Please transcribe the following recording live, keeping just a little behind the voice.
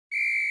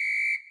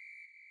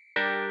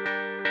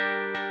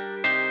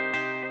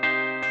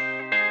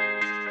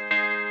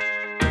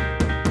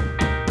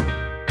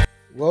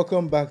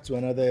Welcome back to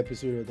another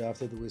episode of the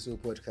After the Whistle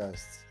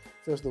podcast.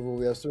 First of all,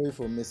 we are sorry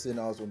for missing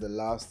out on the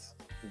last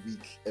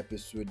week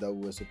episode that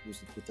we were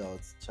supposed to put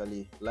out.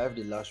 Charlie, life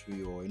the last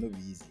week or it no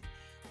be easy,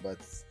 but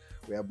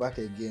we are back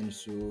again,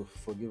 so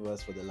forgive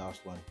us for the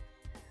last one.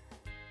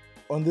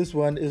 On this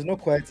one, it's not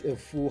quite a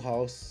full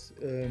house.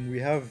 We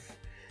have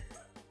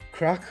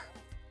Crack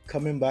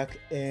coming back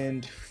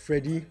and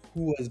Freddie,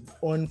 who was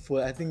on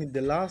for I think he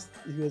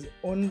was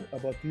on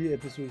about 3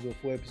 episodes or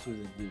 4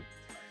 episodes ago.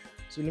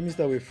 So let me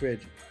start with Fred.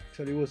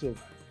 Charlie, what's up?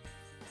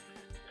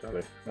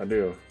 Charlie,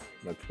 Adeo,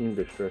 my team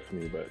distress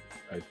me, but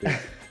I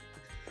think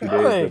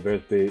today is the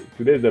best day.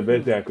 Today is the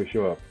best day I could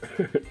show up.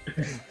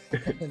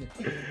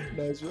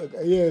 Nice work.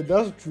 Yeah,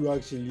 that's true.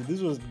 Actually,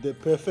 this was the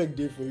perfect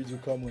day for you to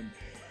come on.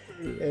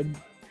 And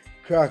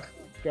crack,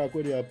 what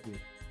do you have to?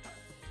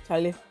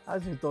 Charlie,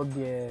 as you talk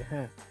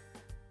there,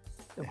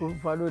 the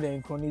Kufado the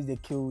Inconis they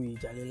kill we.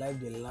 Charlie, like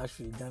the last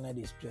week, Ghana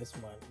they stress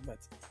man. But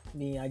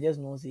me, I just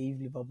know say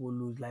if Liverpool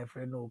lose, like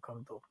Fred no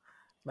come to.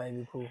 Might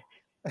be cool.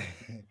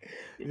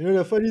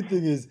 The funny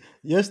thing is,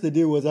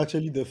 yesterday was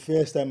actually the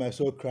first time I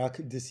saw Crack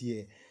this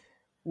year.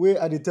 Where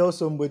I did tell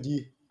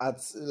somebody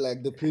at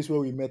like the place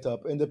where we met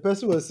up, and the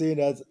person was saying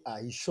that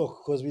he's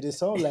shocked because we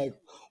sound like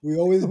we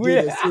always do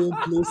the same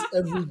place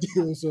every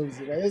day or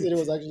something. But yesterday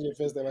was actually the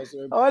first time I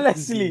saw him.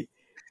 Honestly,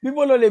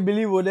 people don't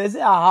believe what they say.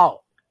 How?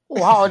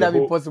 Oh, how would that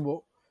be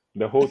possible?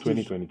 The whole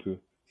 2022.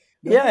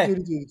 Yeah,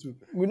 2022.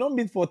 We don't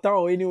meet for town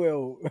or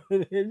anywhere.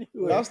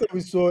 Last time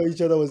we saw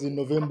each other was in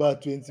November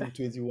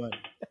 2021.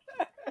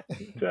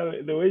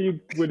 The way you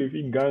put it,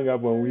 you gang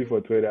up on we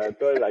for Twitter, I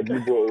thought like you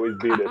both always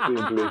be the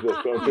same place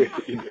or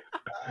something.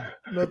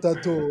 Not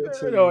at all.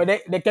 No,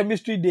 the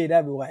chemistry day,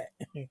 that be why.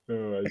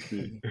 Oh, I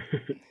see.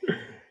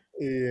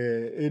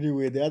 Yeah.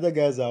 Anyway, the other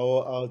guys are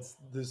all out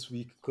this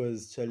week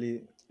because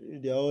Charlie,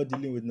 they are all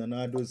dealing with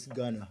Nanado's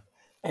Ghana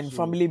and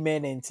family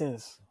men and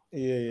things.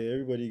 Yeah.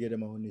 Everybody get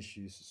their own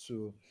issues.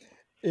 So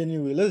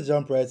anyway, let's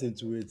jump right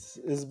into it.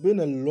 It's been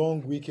a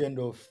long weekend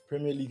of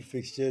Premier League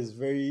fixtures,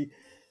 very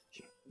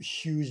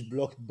huge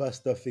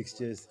blockbuster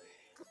fixtures,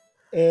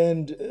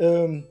 and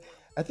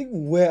I think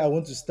where I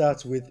want to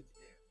start with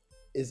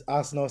is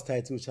Arsenal's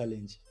title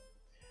challenge,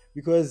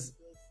 because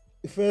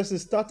first it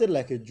started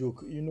like a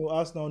joke.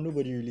 Arsenal,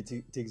 nobody really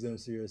takes them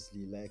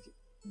seriously. Like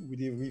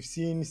we've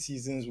seen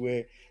seasons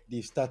where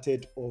they've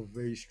started off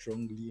very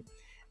strongly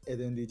and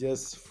then they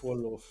just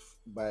fall off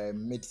by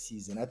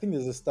mid-season. I think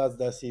there's a stat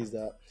that says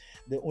that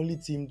the only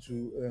team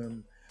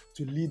to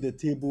lead the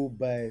table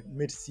by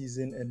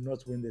mid-season and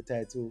not win the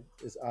title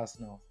is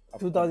Arsenal.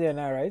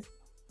 2009, right?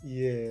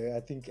 Yeah, I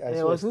think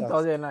it was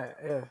 2009.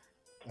 Yeah.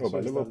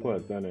 But Liverpool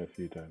has done it a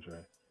few times,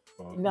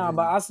 right?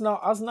 But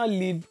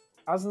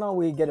Arsenal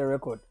will get a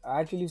record. I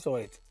actually saw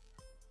it.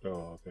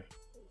 Oh, okay.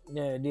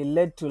 Yeah, they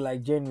led to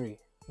like January,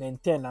 then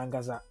 10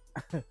 Angasa.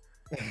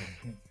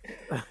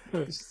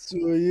 So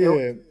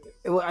yeah,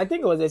 I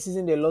think it was the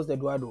season they lost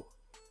Eduardo.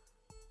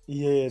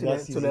 Yeah,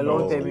 to the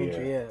long-term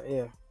injury.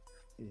 Yeah.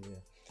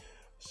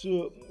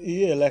 So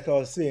yeah, like I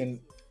was saying,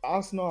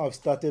 Arsenal have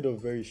started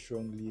off very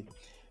strongly.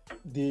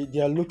 They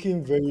are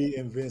looking very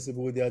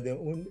invincible.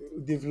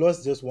 They've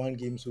lost just one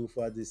game so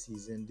far this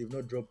season. They've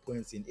not dropped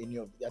points in any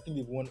of. I think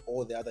they've won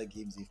all the other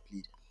games they've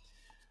played.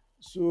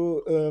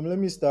 So let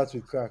me start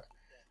with Crack.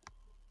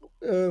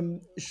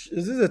 Is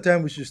this a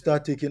time we should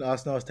start taking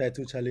Arsenal's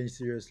title challenge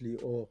seriously,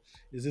 or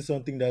is this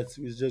something that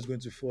is just going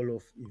to fall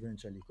off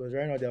eventually? Because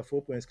right now they are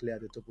 4 points clear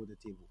at the top of the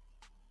table.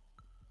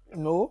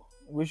 No,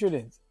 we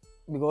shouldn't,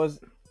 because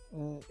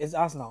it's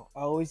Arsenal. I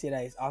always say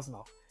that it's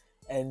Arsenal,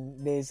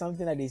 and there's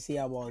something that they say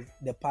about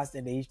the past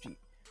and the history.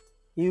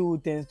 He who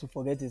tends to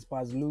forget his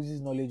past loses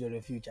knowledge of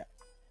the future.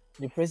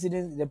 The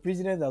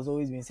precedent has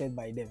always been set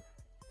by them.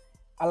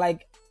 I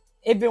like,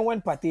 even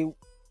when Partey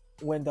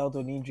went out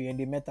on injury and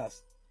they met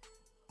us,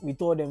 we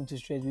told them to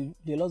stress.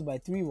 They lost by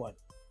 3-1,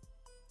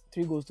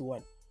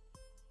 3-1,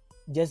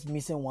 just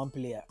missing one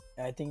player.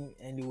 I think,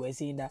 and they were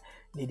saying that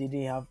they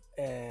didn't have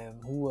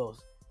who else?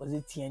 Was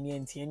it Tierney?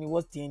 And Tierney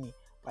was Tierney,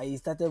 but he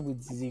started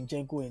with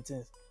Zinchenko and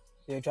things.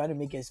 They were trying to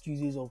make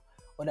excuses of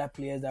other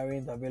players that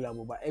weren't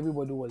available, but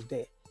everybody was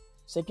there.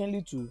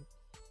 Secondly, too,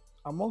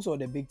 amongst all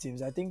the big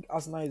teams, I think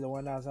Arsenal is the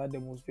one that has had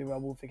the most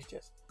favorable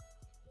fixtures,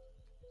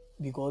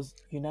 because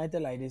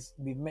United like this,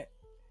 we met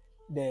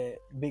the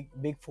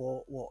big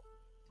four. What?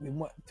 We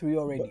met 3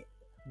 already.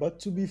 But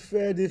to be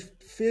fair, they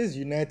faced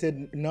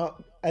United now.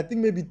 I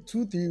think maybe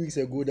 2-3 weeks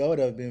ago that would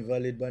have been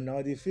valid, but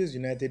now they face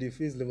United, they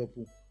face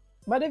Liverpool.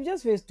 But they've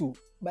just faced 2.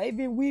 But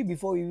even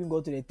before we even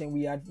got to the 10,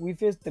 we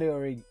faced 3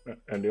 already.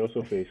 And they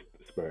also faced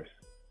Spurs.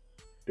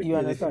 You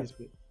understand?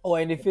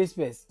 And they faced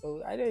Spurs.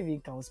 Oh, I don't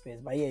even count Spurs,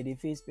 but yeah, they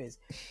faced Spurs.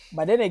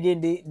 But then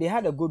again, they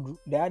had a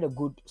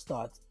good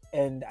start,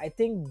 and I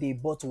think they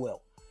bought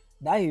well.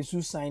 That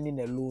Jesus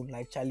signing alone,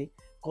 like Charlie,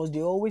 because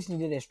they always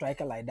needed a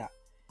striker like that.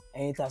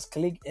 And it has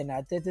clicked, and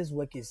Arteta's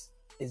work is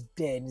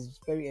there and it's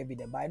very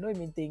evident. But I don't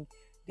even think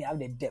they have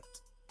the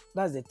depth.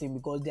 That's the thing,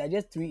 because they are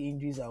just 3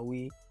 injuries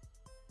away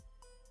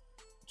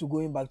to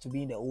going back to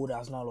being the old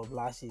Arsenal of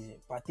last season.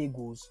 Partey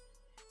goes,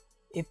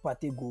 if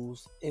Partey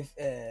goes, if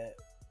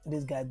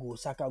this guy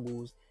goes, Saka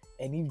goes,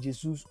 and if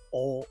Jesus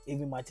or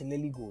even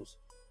Martinelli goes,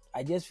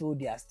 I just feel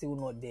they are still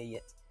not there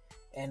yet.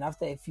 And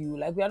after a few,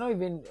 like we are not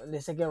even in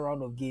the second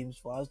round of games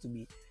for us to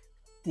be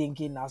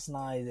thinking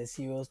Arsenal is a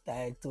serious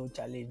title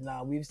challenge.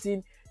 Now we've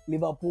seen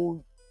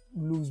Liverpool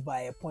lose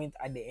by a point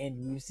at the end.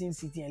 We've seen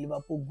City and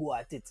Liverpool go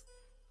at it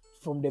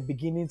from the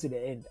beginning to the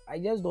end. I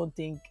just don't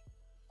think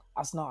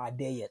Arsenal are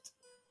there yet.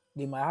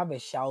 They might have a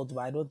shout,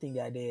 but I don't think they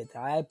are there yet.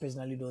 I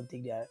personally don't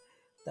think they are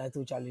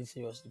title challenge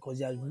serious because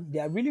they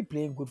are really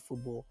playing good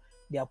football.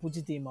 They are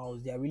putting team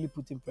out. They are really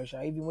putting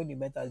pressure. Even when they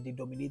met us, they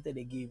dominated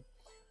the game.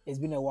 It's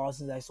been a while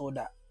since I saw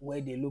that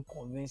where they look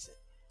convincing,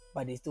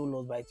 but they still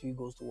lost by 3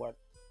 goals to 1.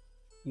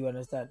 You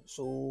understand?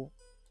 So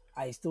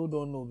I still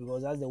don't know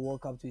because as the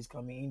World Cup 2 is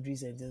coming,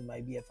 injuries and things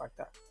might be a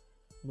factor.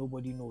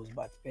 Nobody knows,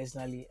 but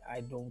personally,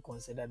 I don't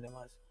consider them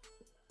as.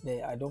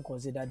 I don't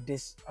consider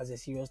this as a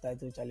serious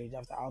title challenge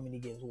after how many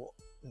games? What,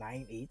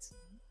 9, 8?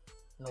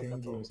 Not 10 at all.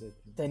 games, I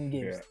think. 10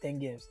 games. Yeah. 10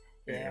 games.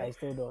 Yeah, Yeah. I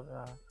still don't.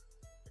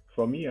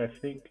 For me, I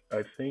think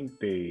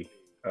they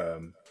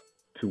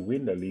to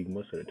win the league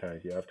most of the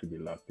times you have to be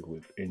lucky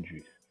with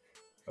injuries.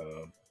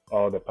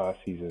 All the past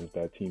seasons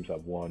that teams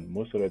have won,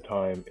 most of the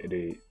time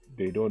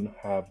they don't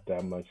have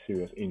that much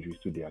serious injuries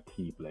to their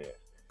key players.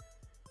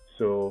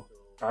 So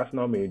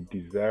Arsenal may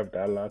deserve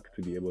that luck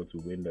to be able to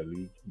win the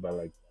league, but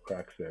like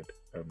Crack said,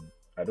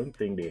 I don't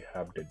think they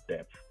have the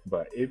depth.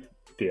 But if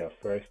their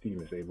first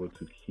team is able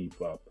to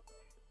keep up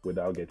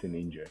without getting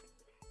injured,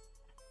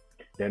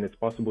 then it's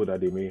possible that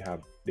they may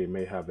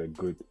have a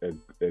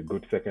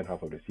good second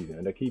half of the season.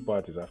 And the key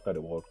part is after the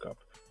World Cup,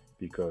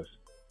 because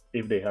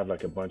if they have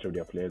like a bunch of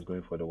their players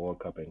going for the World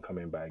Cup and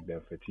coming back,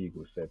 then fatigue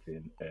will set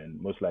in, and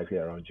most likely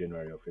around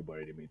January or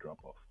February they may drop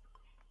off.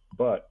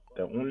 But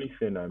the only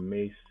thing I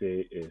may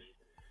say is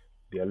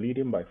they are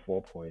leading by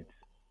 4 points,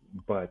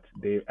 but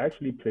they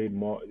actually played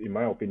more, in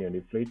my opinion, they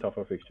played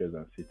tougher fixtures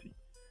than City.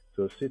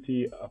 So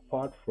City,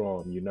 apart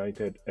from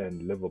United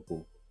and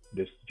Liverpool,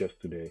 this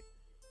just today,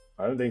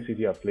 I don't think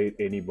City have played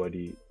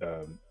anybody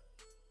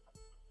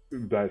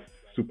that's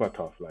super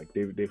tough. Like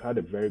they've had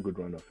a very good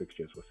run of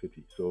fixtures for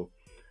City. So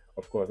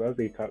of course, as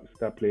they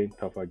start playing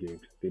tougher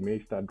games, they may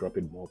start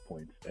dropping more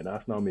points, and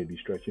Arsenal may be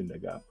stretching the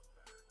gap.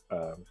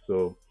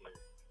 So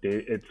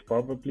it's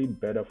probably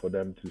better for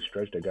them to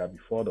stretch the gap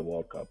before the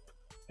World Cup,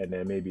 and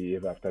then maybe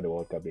if after the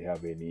World Cup they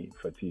have any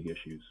fatigue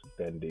issues,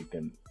 then they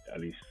can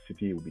at least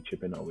City will be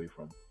chipping away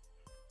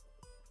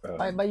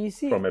But you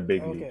see, from a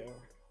big league. okay.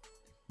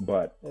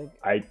 But Okay.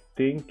 I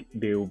think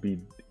they will be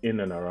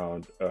in and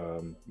around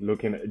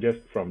looking at, just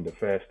from the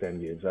first 10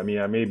 games. I mean,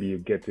 I may be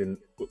getting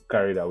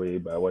carried away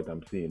by what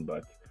I'm seeing,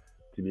 but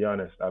to be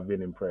honest, I've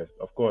been impressed.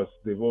 Of course,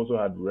 they've also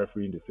had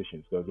refereeing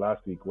decisions because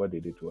last week what they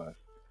did to us,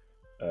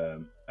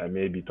 I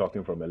may be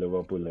talking from a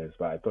Liverpool lens,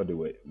 but I thought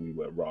we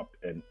were robbed.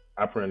 And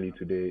apparently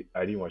today,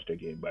 I didn't watch the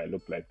game, but it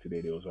looked like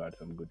today they also had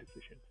some good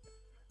decisions.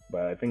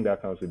 But I think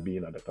that counts with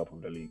being at the top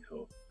of the league.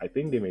 So I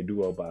think they may do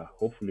well, but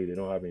hopefully they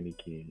don't have any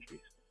key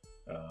injuries.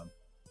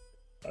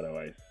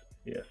 Otherwise,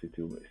 yeah,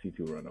 City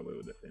will run away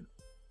with the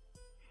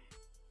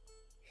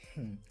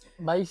thing.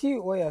 But you see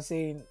what you're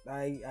saying,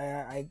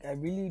 I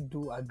really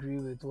do agree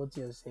with what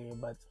you're saying,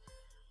 but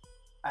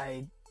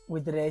I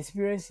with the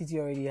experience City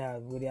already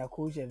have with their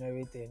coach and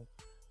everything,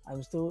 I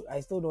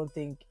still don't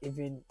think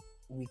even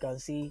we can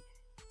say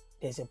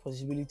there's a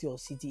possibility of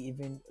City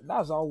even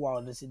that's how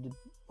wild the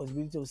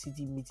possibility of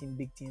City meeting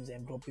big teams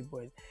and dropping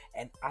points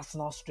and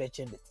Arsenal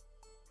stretching it.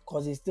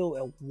 Because it's still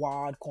a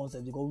wild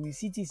concept because with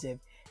City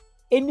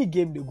any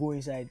game they go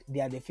inside, they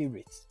are the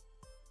favorites.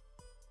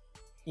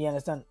 You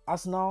understand?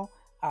 Arsenal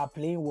are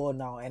playing well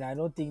now, and I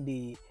don't think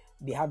they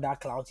have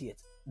that clout yet.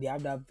 They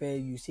have that where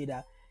you say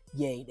that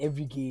in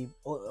every game.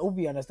 Hope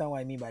you understand what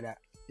I mean by that.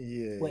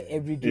 Yeah. Where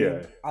every game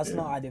Yeah,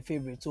 Arsenal yeah. are the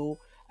favorite. So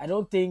I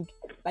don't think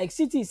like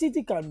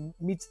City can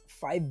meet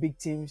 5 big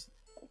teams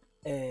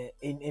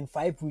in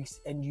 5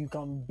 weeks, and you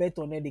can bet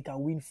on it they can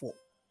win 4,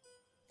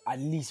 at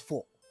least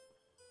 4,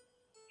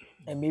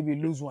 and maybe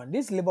lose 1.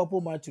 This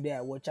Liverpool match today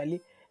I watched,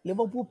 Charlie,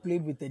 Liverpool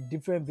played with a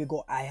different vigor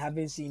I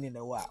haven't seen in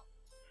a while.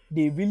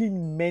 They really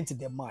meant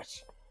the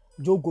match.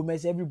 Joe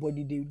Gomez,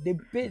 everybody, they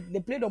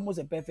played almost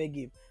a perfect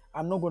game.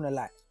 I'm not gonna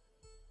lie,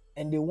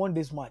 and they won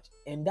this match.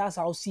 And that's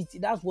what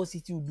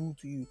City will do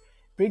to you.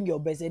 Bring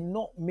your best, and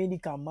not many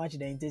can match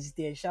the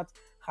intensity and shut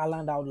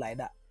Haaland out like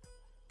that.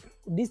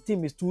 This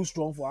team is too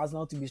strong for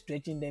Arsenal to be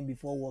stretching them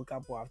before World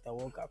Cup or after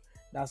World Cup.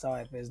 That's how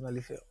I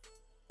personally feel.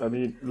 I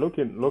mean,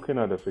 looking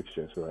at the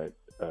fixtures, right?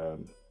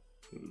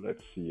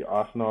 Let's see.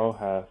 Arsenal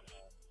has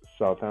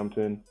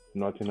Southampton,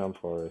 Nottingham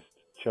Forest,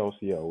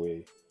 Chelsea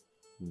away,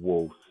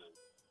 Wolves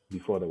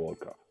before the World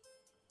Cup.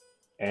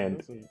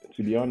 And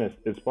to be honest,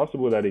 it's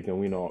possible that they can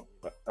win all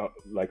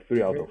like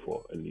 3 out of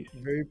 4 at least.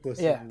 Very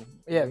possible.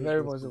 Yeah,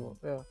 very possible.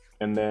 Yeah.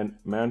 And then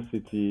Man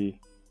City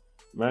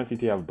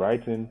have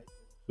Brighton,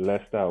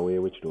 Leicester away,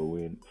 which they'll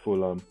win,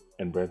 Fulham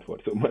and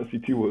Brentford. So Man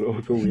City will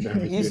also win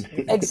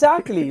everything.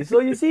 Exactly. So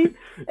you see,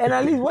 and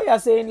at least what you're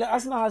saying,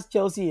 Arsenal has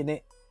Chelsea in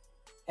it,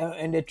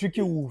 and the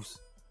tricky Wolves.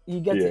 You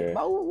get it? Yeah.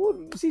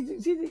 But City,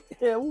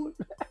 yeah,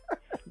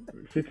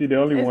 City, the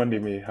only it's, one they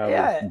may have is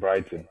yeah.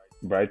 Brighton.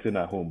 Brighton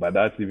at home, but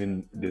that's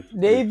even this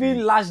They even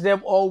league. lash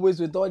them always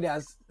with all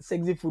their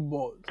sexy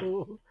football.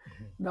 So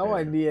that Yeah.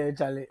 one there,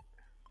 Charlie.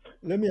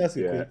 Let me ask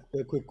Yeah.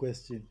 a quick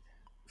question.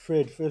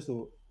 Fred, first of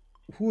all,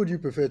 who would you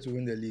prefer to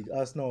win the league,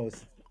 Arsenal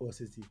or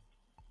City?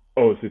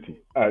 Oh,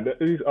 City.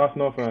 These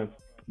Arsenal fans.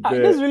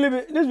 This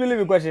The really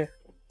be question.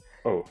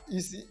 oh,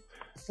 You see,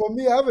 for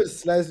me, I have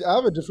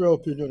a different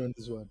opinion on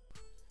this one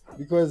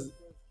because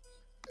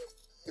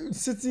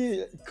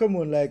City, come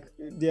on, like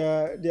they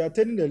are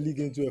turning the league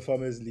into a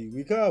farmers league.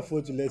 We can't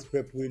afford to let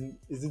Pep win.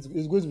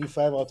 It's going to be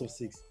 5 out of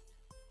 6.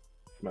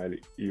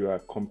 Smiley, you are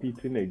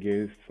competing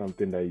against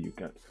something that you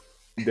can't.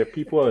 The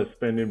people are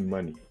spending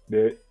money.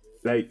 They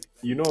like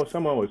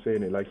someone was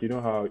saying it like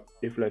how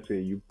if let's say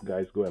you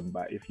guys go and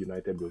buy if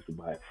United goes to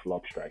buy a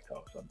flop striker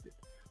or something,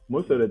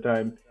 most of the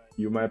time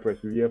you might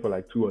persevere for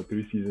like 2 or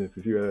 3 seasons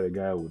to see whether the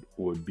guy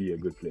would be a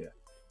good player.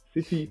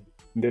 City,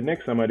 the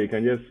next summer they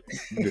can just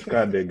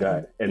discard the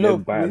guy and just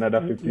Look, buy another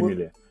 50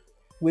 million.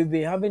 we've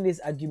been having this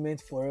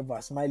argument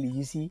forever, Smiley.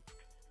 You see,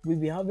 we've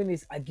been having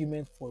this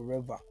argument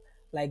forever.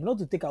 Like, not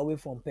to take away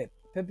from Pep.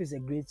 Pep is a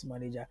great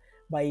manager,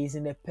 but he's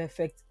in a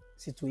perfect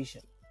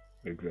situation.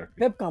 Exactly.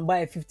 Pep can buy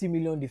a 50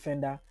 million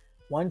defender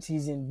one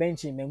season,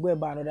 bench him, and go and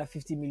buy another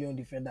 50 million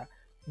defender.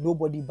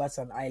 Nobody bats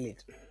an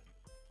eyelid.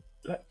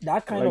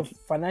 That kind of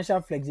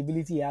financial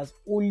flexibility he has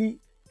only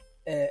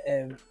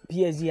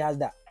PSG has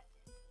that.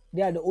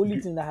 They are the only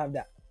do, team that have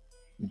that.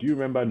 do you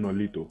remember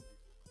Nolito?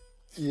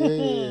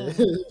 Yeah.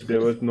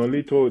 There was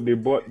Nolito. They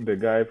bought the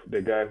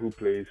guy who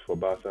plays for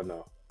Barca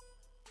now.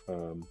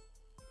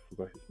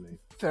 Forgot his name.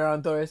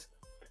 Ferran Torres.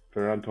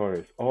 Ferran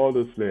Torres. All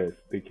those players,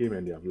 they came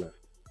and they have left.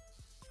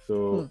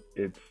 So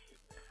it's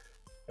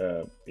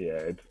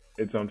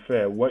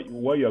unfair.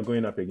 What you're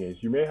going up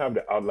against, you may have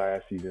the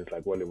outlier seasons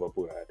like what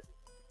Liverpool had,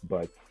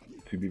 but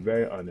to be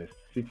very honest,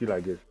 City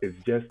like this,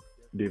 it's just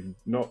they've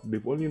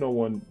only not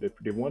won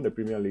they've won the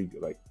Premier League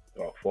like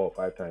 4 or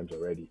 5 times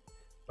already,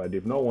 but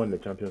they've not won the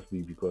Champions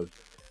League because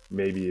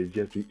maybe it's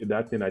just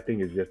that thing. I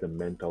think is just a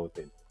mental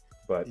thing.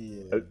 But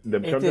Yeah. the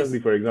It Champions is.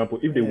 League, for example,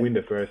 if they Yeah. win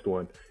the first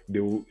one,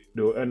 they'll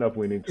end up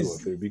winning 2 or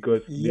 3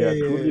 because they are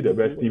Yeah, truly the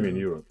best team in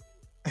yeah. Europe.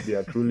 They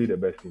are truly the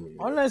best team in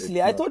Europe. Honestly,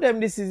 It's I not- told them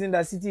this season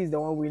that City is the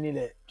one winning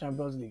the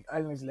Champions League.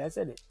 Honestly, I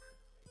said it.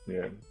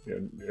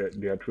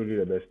 they are truly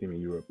the best team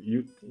in Europe.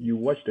 You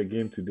watch the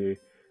game today.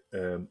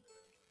 Um,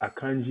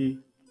 Akanji,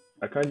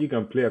 Akanji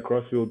can play a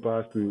crossfield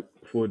pass to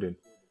Foden.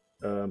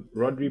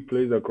 Rodri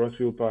plays a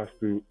crossfield pass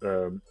to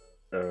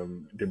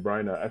De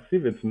Bruyne as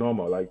if it's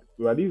normal. Like,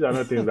 well, these are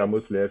not things that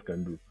most players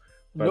can do.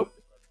 But Nope.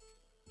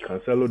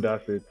 Cancelo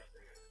does it.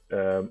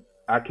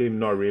 Ake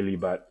not really,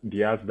 but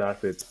Diaz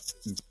does it.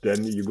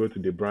 Then you go to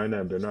De Bruyne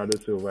and Bernardo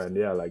Silva, and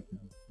they are like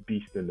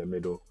beasts in the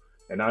middle.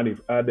 And now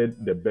they've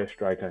added the best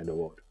striker in the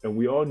world. And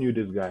we all knew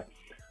this guy.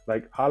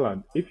 Like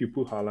Haaland, if you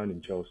put Haaland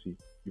in Chelsea,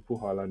 you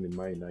put Haaland in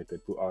Man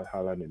United, put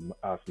Haaland in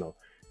Arsenal,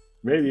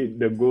 maybe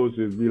the goals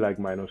will be like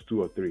 -2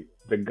 or 3.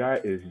 The guy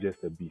is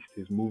just a beast.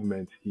 His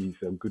movement, he's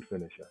a good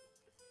finisher.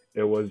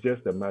 It was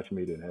just a match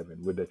made in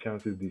heaven with the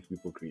chances these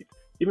people create.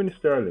 Even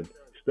Sterling.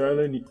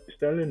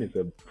 Sterling is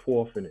a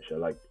poor finisher.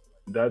 Like,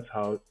 that's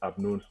how I've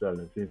known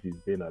Sterling since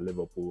he's been at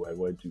Liverpool. I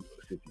went to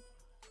City.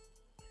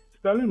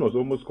 Sterling was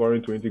almost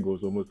scoring 20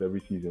 goals almost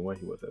every season when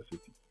he was at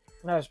City.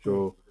 That's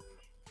true.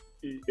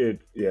 So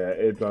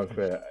it's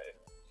unfair.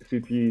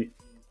 City,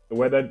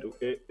 whether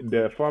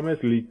the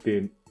Farmers League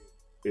thing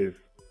is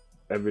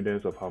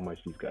evidence of how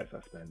much these guys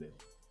are spending.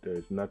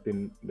 There's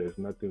nothing we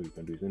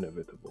can do. It's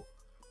inevitable.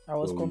 I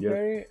was So,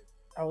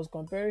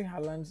 comparing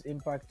Haaland's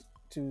impact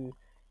to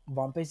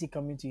Van Persie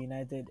coming to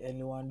United and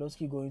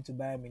Lewandowski going to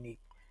Bayern Munich.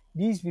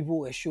 These people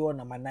were sure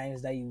number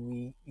nines that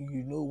you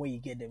know when you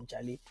get them,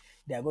 Charlie,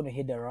 they are going to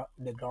hit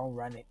the ground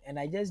running. And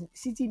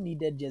City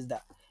needed just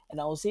that. And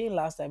I was saying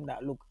last time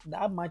that look,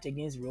 that match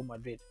against Real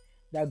Madrid,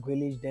 that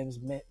Grealish them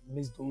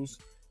missed those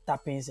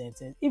tappings and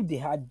things. If they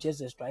had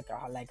just a striker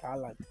like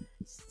Haaland,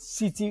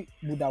 City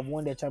would have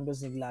won the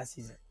Champions League last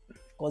season.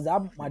 Because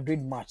that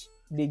Madrid match,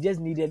 they just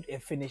needed a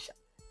finisher.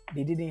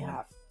 They didn't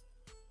have.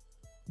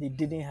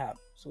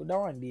 So that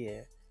one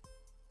there.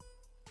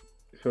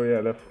 So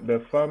yeah, the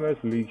Farmers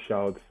League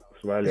shouts,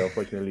 Smiley,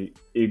 unfortunately,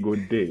 ego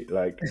day.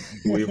 Like,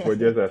 we for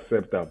just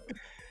accept them.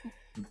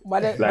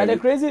 But the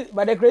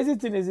crazy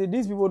thing is that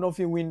these people don't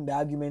feel win the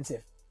argument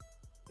safe.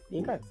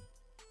 They can't.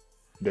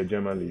 The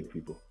German League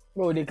people.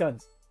 No, they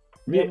can't.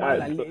 Me,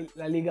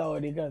 La Liga or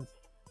they can't.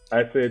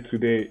 I said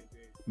today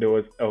there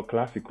was El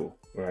Clasico,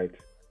 right?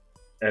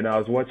 And I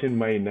was watching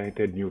Man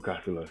United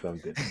Newcastle or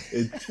something.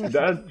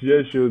 That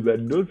just shows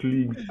that those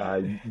leagues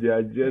they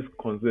are just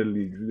constant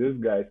leagues.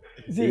 These guys.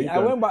 See, I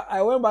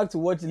went back to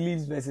watch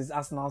Leeds versus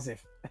Arsenal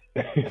safe.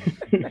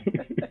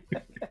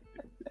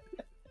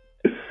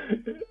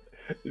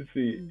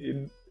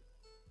 See,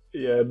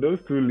 those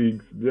two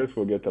leagues, just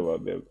forget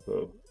about them.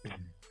 So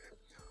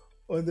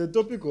On the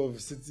topic of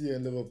City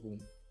and Liverpool,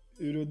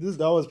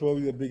 that was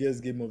probably the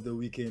biggest game of the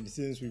weekend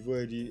since we've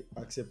already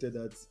accepted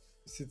that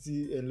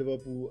City and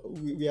Liverpool,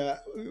 we are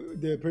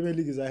the Premier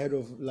League is ahead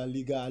of La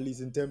Liga at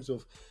least in terms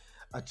of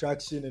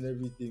attraction and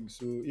everything.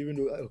 So even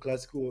though El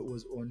Clasico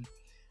was on,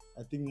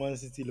 I think Man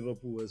City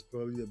Liverpool was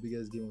probably the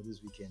biggest game of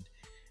this weekend.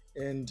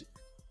 And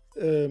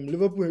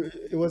Liverpool,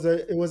 it was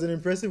an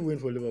impressive win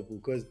for Liverpool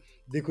because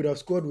they could have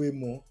scored way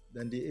more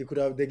than it could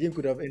have. The game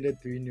could have ended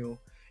 3-0.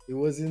 It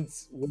wasn't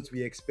what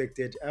we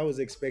expected. I was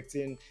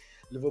expecting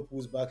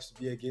Liverpool's backs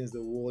to be against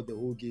the wall the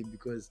whole game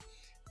because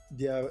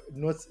they are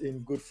not in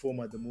good form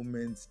at the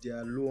moment. They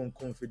are low on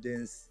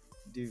confidence.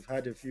 They've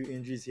had a few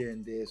injuries here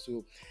and there,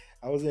 so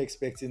I wasn't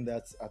expecting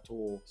that at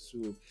all.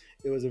 So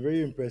it was a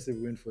very impressive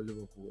win for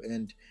Liverpool.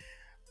 And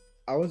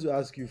I want to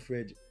ask you,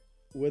 Fred,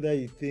 whether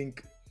you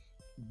think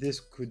this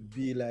could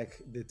be like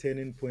the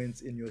turning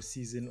point in your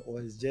season,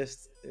 or it's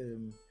just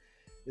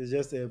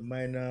a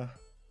minor,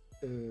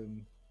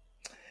 um,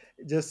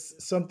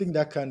 just something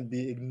that can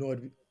be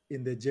ignored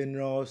in the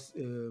general,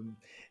 in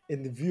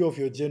the view of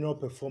your general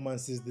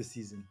performances this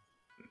season.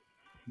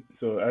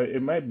 So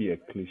it might be a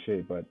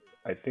cliche, but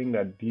I think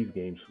that these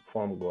games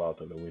form go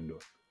out of the window.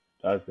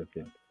 That's the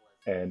thing.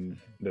 And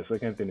the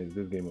second thing is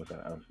this game was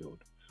at Anfield.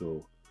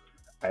 So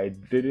I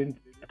didn't,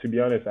 to be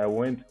honest, I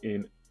went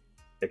in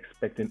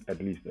expecting at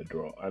least a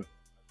draw. And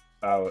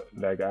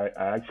I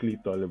actually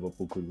thought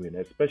Liverpool could win,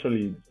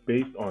 especially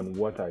based on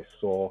what I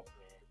saw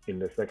in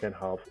the second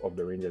half of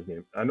the Rangers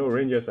game. I know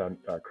Rangers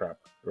are crap,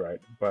 right?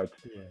 But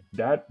Yeah.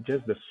 that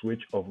just the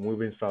switch of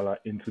moving Salah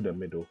into the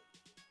middle,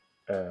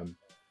 um,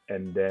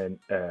 and then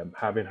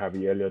having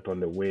Harvey Elliott on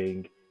the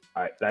wing.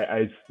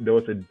 There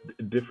was a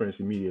difference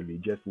immediately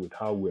just with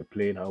how we're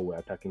playing, how we're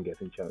attacking,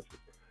 getting chances.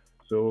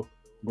 So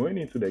going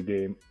into the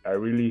game, I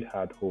really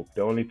had hope.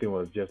 The only thing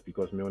was just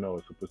because Milner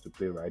was supposed to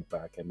play right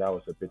back, and that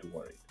was a bit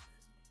worried.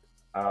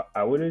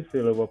 I wouldn't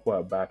say Liverpool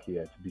are back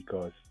yet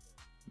because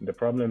the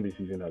problem this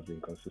season has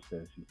been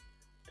consistency.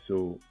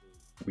 So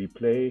we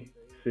play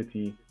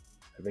City,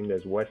 I think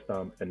there's West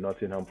Ham and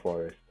Nottingham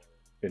Forest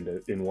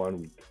in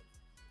 1 week.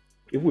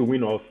 If we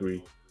win all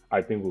three,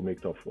 I think we'll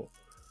make top four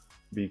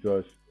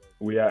because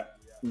we are.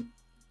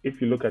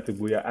 If you look at it,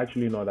 we are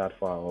actually not that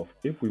far off.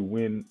 If we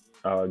win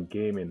our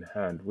game in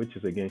hand, which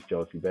is against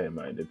Chelsea, bear in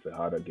mind it's a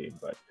harder game,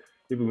 but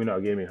if we win our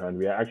game in hand,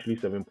 we are actually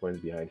 7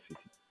 points behind City.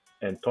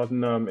 And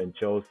Tottenham and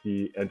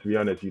Chelsea, and to be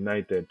honest,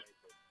 United,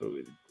 uh,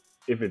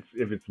 if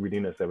it's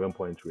within a 7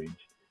 point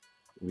range,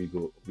 we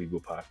go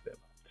past them.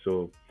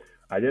 So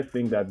I just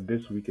think that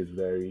this week is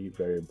very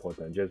very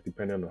important. Just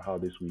depending on how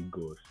this week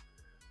goes,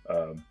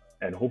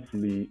 and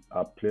hopefully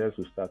our players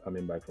will start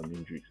coming back from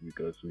injuries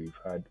because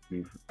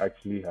we've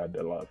actually had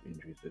a lot of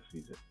injuries this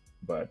season.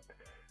 But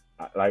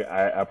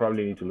I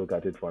probably need to look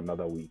at it for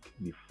another week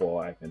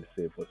before I can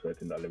say for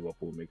certain that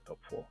Liverpool will make top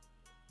four.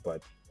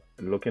 But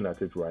looking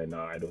at it right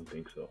now, I don't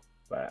think so.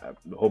 But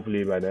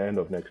hopefully by the end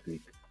of next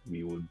week,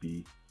 we will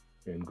be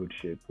in good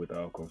shape with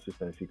our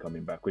consistency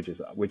coming back, which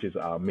is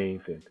our main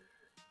thing,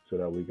 so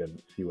that we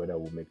can see whether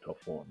we'll make top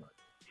four or not.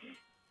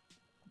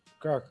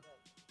 Crack.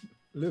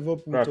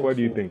 Liverpool Crack, top what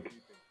do you four. think?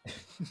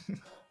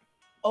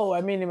 Oh,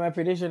 I mean, in my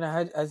prediction,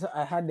 I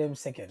had them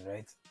second,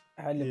 right?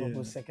 I had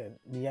Liverpool Yeah. second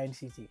behind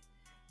City,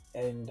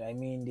 and I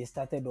mean they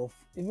started off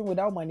even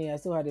without money. I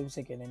still had them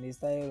second, and they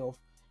started off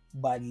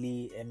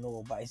badly and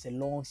all. But it's a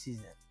long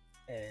season,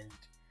 and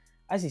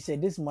as you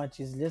said, this match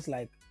is just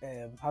like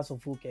House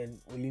of Folk and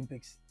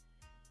Olympics.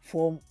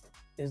 Form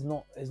is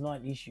not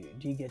an issue.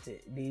 Do you get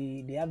it?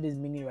 They have this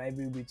mini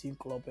rivalry between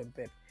Klopp and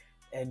Pep,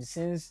 and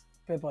since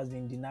Pep has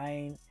been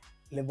denying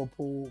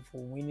Liverpool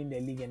for winning the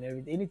league and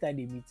everything, anytime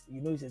they meet, you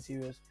know it's a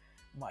serious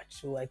match.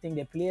 So I think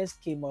the players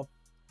came up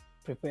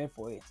prepared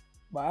for it.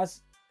 But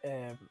as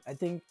I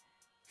think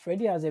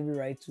Freddie has every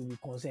right to be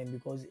concerned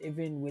because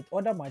even with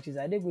other matches,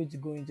 are they going to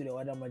go into the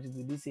other matches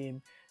with the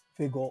same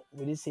figure,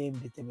 with the same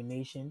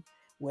determination?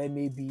 Where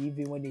maybe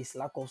even when they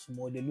slack off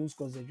small, they lose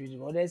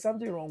concentration. Or there's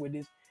something wrong with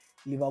this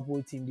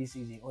Liverpool team this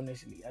season.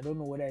 Honestly, I don't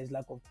know whether it's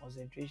lack of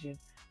concentration.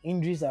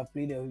 Injuries have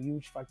played a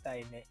huge factor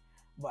in it,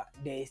 but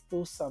there is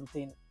still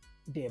something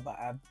there. But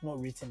I've not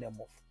written them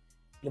off.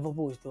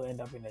 Liverpool will still end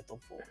up in the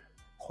top four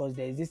because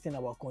there is this thing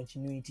about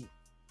continuity.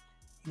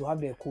 You have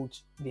their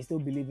coach, they still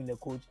believe in the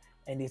coach,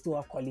 and they still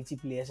have quality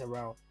players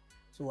around.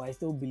 So I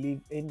still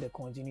believe in the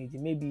continuity.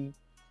 Maybe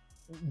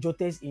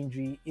Jota's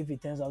injury, if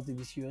it turns out to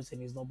be serious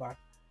and he's not back,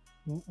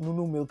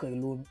 Nuno Milk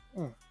alone,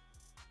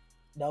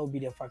 that would be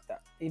the factor.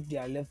 If they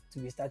are left to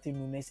be starting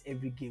Nunes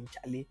every game,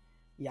 Charlie,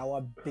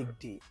 Yawa big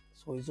day.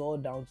 So it's all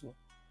down to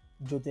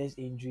Jota's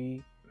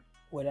injury,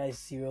 whether it's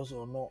serious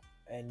or not,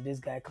 and this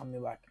guy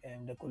coming back,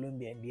 and the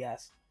Colombian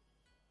Diaz.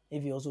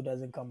 If he also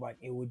doesn't come back,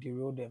 it will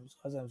derail them. So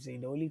as I'm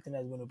saying, the only thing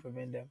that's going to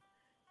prevent them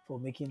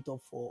from making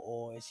top four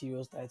or a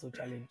serious title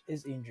challenge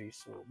is injury.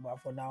 So, but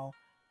for now,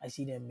 I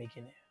see them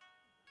making it.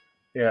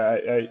 Yeah,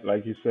 I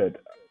like you said.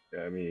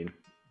 I mean,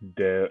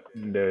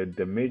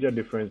 the major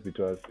difference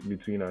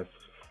between us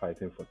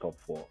fighting for top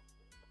four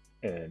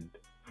and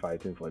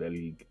fighting for the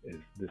league is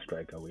the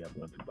striker we are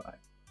going to buy.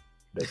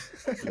 The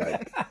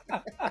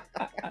like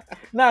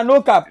Nah,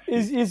 no cap.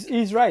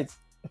 He's right.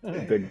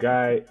 the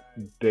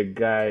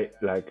guy,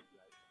 like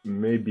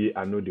maybe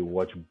I know they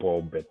watch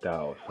ball better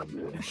or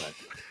something, but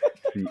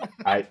see,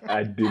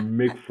 I they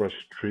make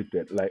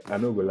frustrated. Like I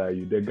know go lie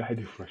you, the guy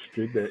they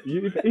frustrated.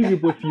 If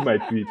people see my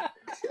tweets,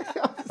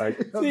 like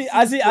I've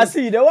See, seen I some.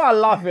 see. They want to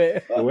laugh.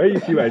 when you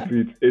see my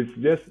tweets, it's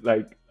just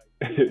like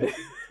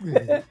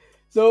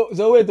So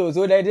wait,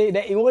 so they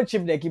he won't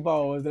chip the keeper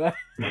or what?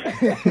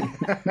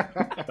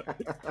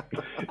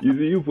 you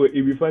see you put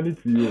it be funny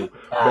to you.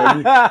 But I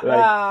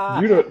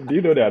mean, like do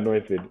you know the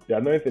annoying thing? The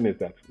annoying thing is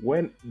that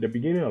when the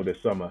beginning of the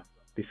summer,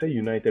 they said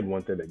United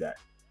wanted the guy.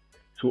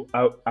 So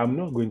I'm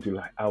not going to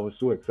lie. I was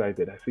so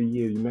excited. I said,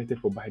 "Yeah, United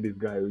for buy this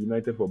guy.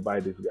 United for buy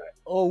this guy."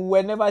 Oh,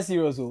 we're never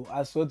serious. Oh,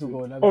 I swear to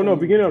God. I'm Oh no, telling you.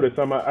 beginning of the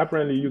summer.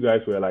 Apparently, you guys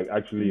were like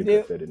actually They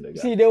interested in the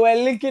guy. see they were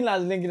linking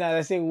us.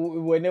 I say we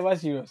were never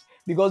serious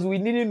because we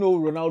didn't know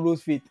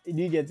Ronaldo's fate. Did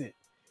you get it?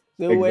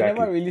 So we were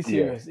never Exactly. really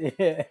Yeah. serious.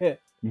 Yeah.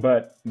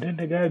 But then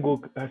the guy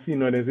go. I see.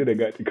 No, they say the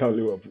guy to come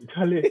Liverpool.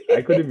 Charlie,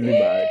 I couldn't believe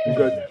my eyes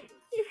because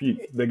see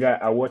the guy.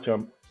 I watch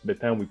him the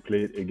time we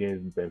played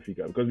against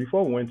Benfica because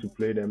before we went to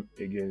play them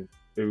against,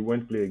 we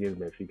went to play against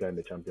Benfica in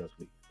the Champions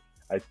League.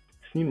 I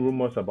seen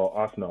rumors about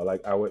Arsenal.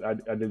 Like I would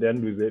at the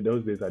end of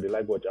those days, I did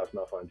like watch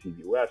Arsenal fan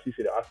TV. Where I see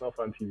the Arsenal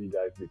fan TV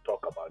guys they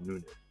talk about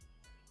Nunes.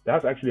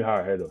 That's actually how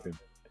I heard of him.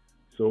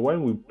 So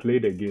when we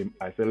played the game,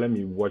 I said, let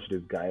me watch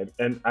this guy.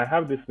 And I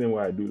have this thing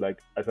where I do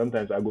like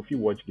sometimes I go feel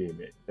watch game,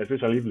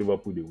 especially if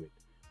Liverpool they win.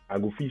 I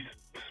go feel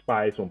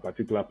spy some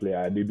particular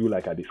player. They do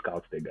like I they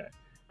scout the guy.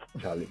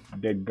 Charlie,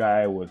 the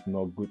guy was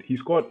not good. He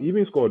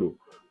even scored though.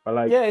 But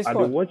like Yeah, it's I dey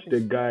called. watch the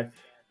guy,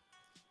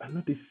 I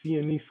not dey see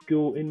any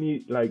skill,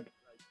 any like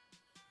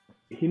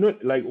he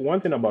not like one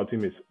thing about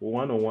him is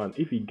one on one.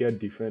 If he get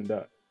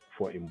defender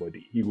for him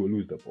body, he will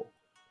lose the ball.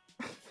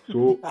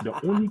 So the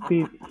only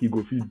thing he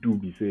go fit do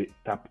be say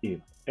tap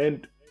in.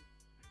 And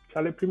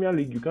Charlie Premier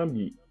League, you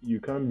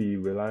can't be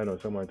relying on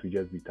someone to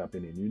just be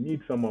tapping in. You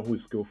need someone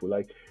who's skillful.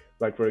 Like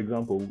for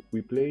example,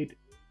 we played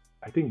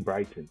I think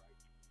Brighton,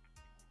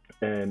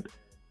 and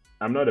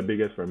I'm not the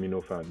biggest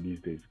Firmino fan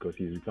these days because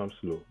he's become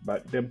slow.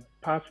 But they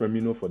passed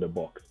Firmino for the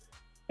box,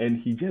 and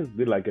he just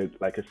did like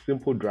a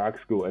simple drag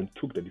skill and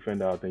took the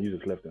defender out and used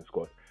his left and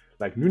scored.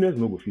 Like Nunes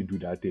no go fit do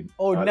that thing.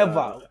 Oh,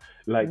 never,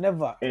 Like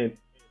never.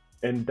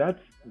 and that's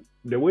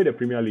the way the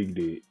Premier League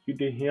you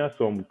they hear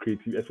some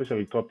creative,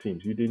 especially top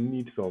teams. You they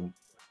need some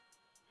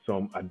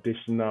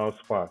additional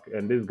spark,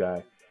 and this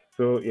guy.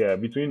 So yeah,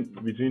 between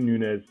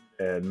Nunes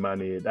and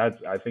Mane,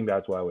 I think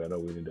that's why we're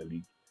not winning the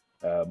league.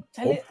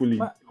 Charlie,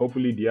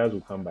 Hopefully Diaz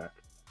will come back,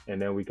 and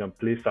then we can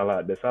play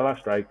Salah. The Salah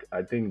strike,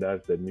 I think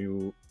that's the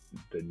new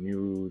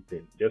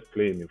thing. Just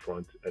play him in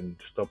front and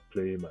stop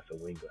playing him as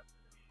a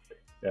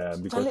winger.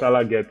 Because Charlie,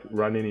 Salah gets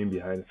running in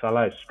behind.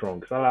 Salah is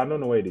strong. Salah, I don't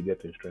know where they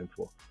get his strength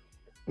for.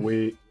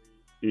 We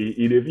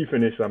he dey fit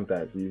finish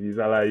sometimes. He's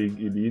Salah, he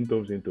be in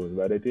tones,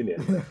 but the thing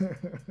is,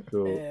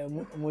 so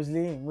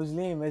Muslim,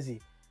 Messi.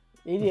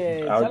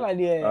 I'll, Salah,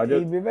 I'll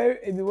just it be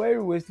very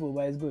wasteful,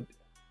 but it's good.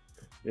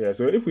 yeah.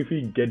 So if we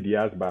fit get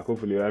Diaz back,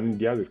 hopefully, I mean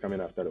Diaz is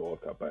coming after the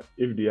World Cup. But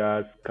if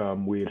Diaz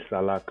come, with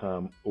Salah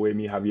come, with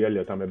me Javier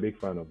Elliott, I'm a big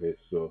fan of it.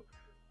 So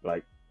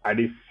like I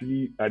did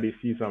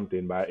see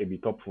something, but it be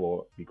top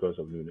four because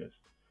of Nunes.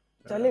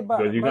 Charlie,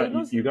 Because you but you can't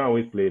know, you can't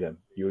always play them.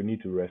 You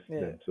need to rest yeah,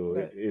 them. So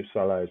but if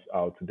Salah is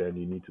out, then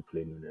you need to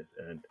play Nunes,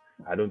 and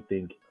I don't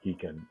think he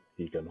can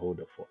hold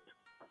the fort.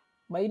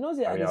 but you know,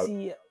 say I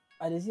mean,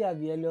 I dey see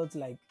Harvey Elliott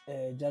like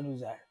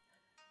Januzaj.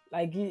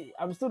 Like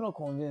I'm still not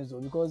convinced though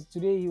because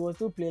today he was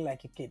still playing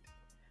like a kid.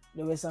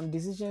 There were some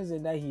decisions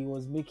that he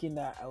was making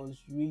that I was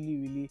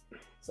really, really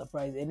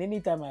surprised. And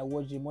anytime I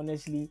watch him,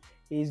 honestly,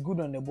 he's good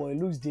on the ball. He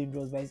looks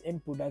dangerous, but his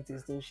end product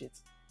is still shit.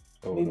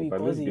 oh no, Maybe but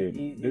because this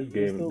game, this he's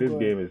game, still this growing.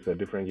 game is a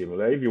different game.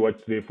 Like if you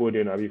watch today,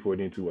 Foden, Abi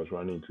Foden too was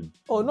running to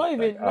Oh,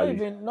 like Ali.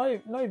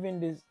 not even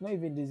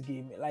this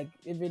game. Like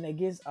even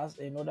against us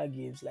in other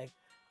games, like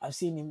I've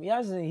seen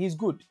him. He's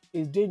good.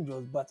 He's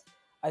dangerous, but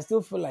I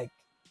still feel like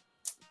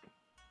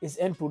his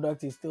end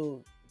product is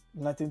still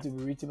nothing to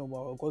be written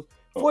about. Because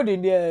Oh,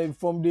 Foden there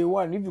from day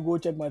one, if you go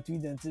check my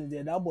tweets and things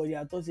there, that boy there,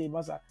 I thought say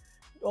Massa,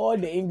 all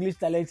the English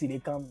talents they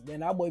come, then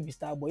that boy be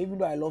star boy. Even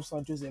though I love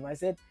Sancho, I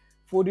said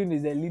Foden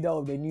is the leader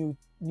of the new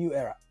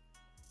era.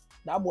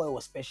 That boy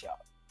was special.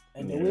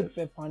 And the way yes.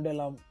 Pep handled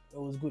him, it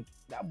was good.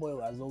 That boy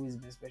has always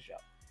been special.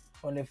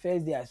 On the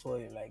first day I saw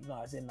him, like, no,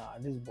 I said, nah,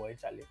 this boy,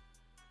 Charlie.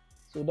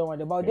 So don't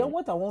worry about then Mm.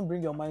 what I want to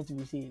bring your mind to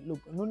be say, look,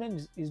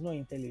 Nunes is not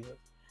intelligent.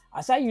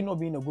 Aside you not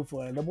being a good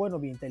footballer, the boy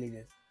not being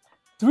intelligent.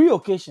 3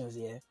 occasions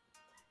here,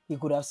 he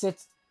could have set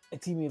a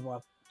teammate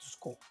up to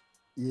score.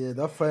 Yeah,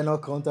 that final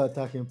counter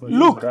attack in You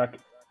Look, particular. crack.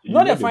 not You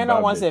the get the final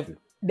bad one, Seth.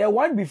 message. The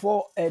one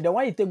before, the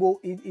one he take go,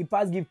 he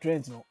pass give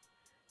Trent, no.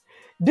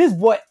 This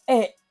boy,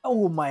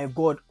 oh my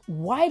God,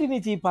 why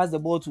didn't he pass the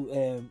ball to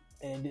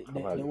the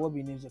Cavalli. what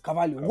be named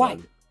Cavalli? Why?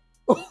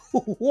 Cavalli.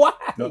 Why?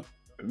 No,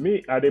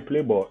 me I dey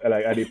play ball.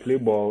 Like I dey play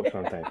ball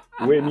sometimes.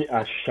 When me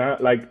I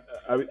shan't like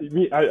I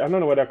don't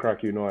know whether crack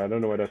I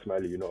don't know whether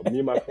smiley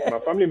Me my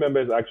family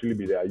members actually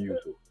be there. I use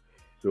so.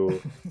 So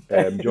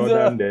So,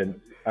 Jordan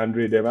then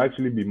Andre, they've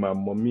actually been my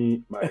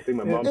mommy, my I think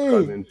my mom's Hey,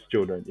 cousin's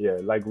children. Yeah,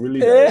 like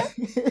really eh?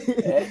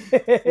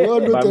 direct. we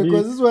all know But because me,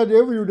 this is why they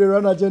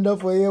run agenda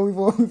for here. We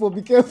for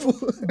be careful.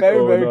 Very,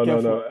 oh very no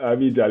no careful. no. I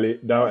mean, Jolly.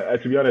 Now,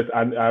 to be honest,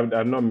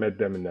 I've not met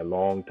them in a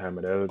long time.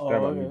 And the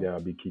time Oh, I meet okay. them,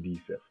 I'll be kiddies.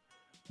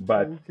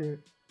 But Okay.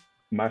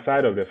 my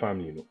side of the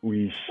family,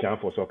 we sham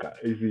for soccer.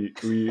 You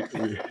see, we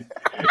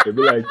it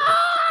be like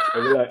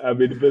I'm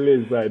in the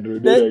village side, bro. They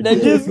The don't the care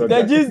for G's the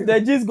soccer. G's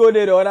the G's go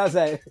there the other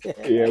side.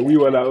 Yeah, we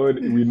want our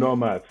own. We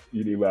normal.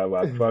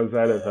 My front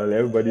side of family,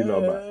 everybody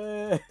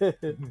normal.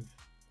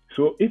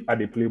 So if I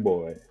dey play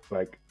ball,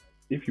 like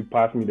if you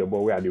pass me the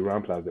ball where I dey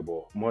run plus the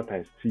ball, more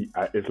times see,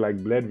 it's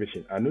like blood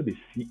vision. I know they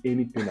see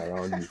anything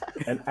around me,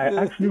 and I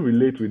actually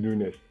relate with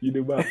Nunes. You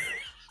know, but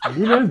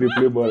Nunes they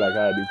play ball like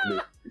how they play.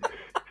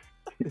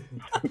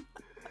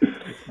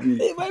 The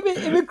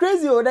It be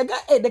crazy. Oh, the guy,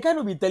 hey, the guy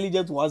no be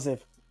intelligent to oneself.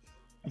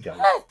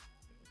 Jolly,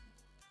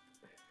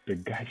 the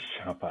guy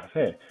sharp as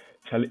hey,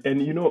 Charlie,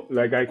 and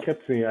like I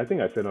kept saying, I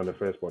think I said on the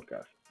first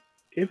podcast,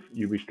 if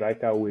you be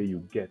striker where you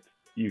get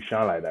you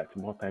shine like that,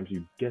 more times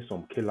you get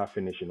some killer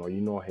finishing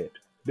or head.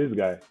 This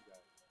guy,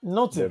 the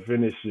Nothing.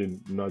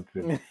 finishing,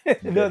 nothing.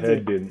 The Nothing.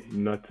 heading,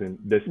 nothing.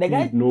 The The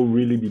guy, speed, no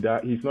really be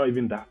that. He's not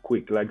even that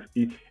quick. Like,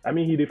 I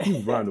mean, he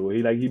defeats run. Or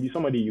he be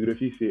somebody you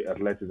refuse say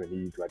athleticism.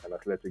 He's like an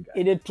athletic guy.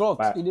 he did trot.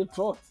 But He did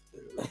trot.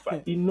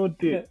 he know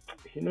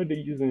they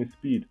using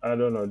speed. I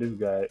don't know this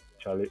guy,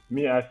 Charlie.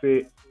 Me, I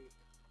say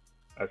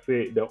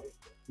the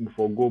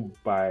for go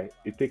by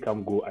it take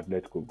him go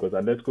Atletico because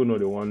Atletico know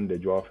they want the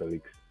Joao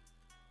Felix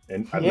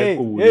and Atletico Hey,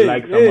 would hey,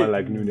 like someone hey,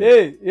 like Nunes.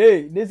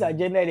 hey. This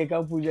agenda they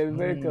can push. Be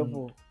very Hmm.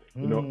 careful.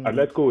 Hmm.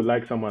 Atletico would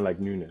like someone like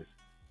Nunes.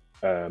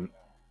 Um,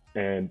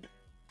 and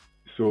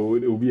so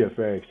it will be a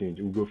fair exchange.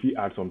 We'll go fee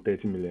add some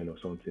 30 million or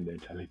something, then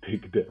Charlie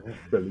take the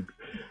Felix.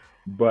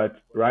 But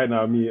right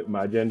now,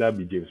 my agenda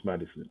be James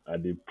Madison. I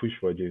they push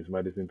for James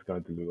Madison to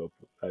come to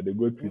Liverpool. I they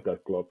go tweet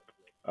at club.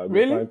 I go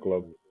Really? find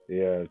club.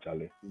 Yeah,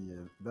 Charlie. Yeah,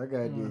 that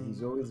guy there, he's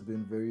Mm. always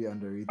been very I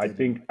underrated.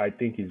 think I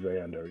think he's very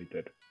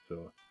underrated. So,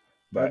 I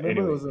but remember there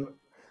anyway,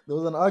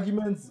 was an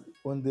argument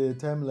on the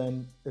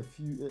timeline I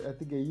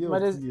think a year or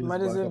two years back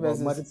Madison about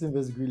versus Madison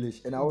versus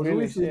Grealish, and I was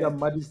always Grealish. saying that Yeah.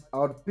 Madison, I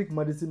would pick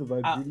Madison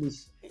over I,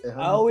 Grealish a I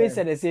hundred always times.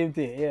 said the same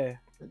thing. Yeah.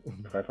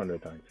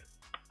 500 times.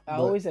 I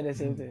But always said the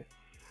same thing.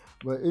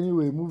 but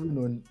anyway, moving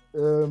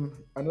on.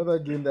 Another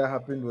game that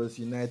happened was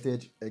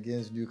United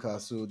against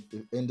Newcastle.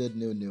 It ended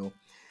 0-0.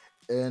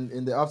 And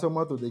in the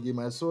aftermath of the game,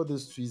 I saw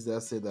this tweet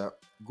that said that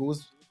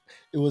goals.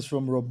 It was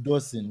from Rob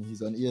Dawson.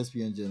 He's an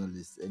ESPN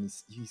journalist, and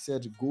he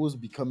said goals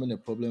becoming a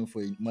problem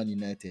for Man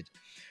United.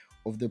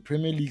 Of the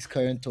Premier League's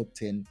current top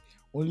 10,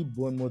 only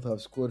Bournemouth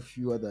have scored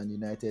fewer than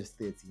United's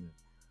 13.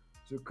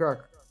 So, crack.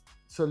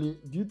 Charlie,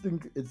 do you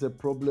think it's a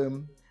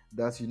problem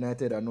that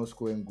United are not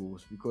scoring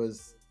goals?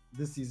 Because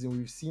this season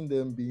we've seen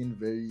them being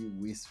very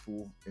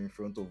wasteful in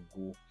front of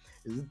goal.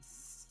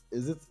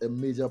 Is it a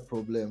major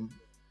problem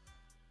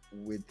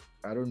with,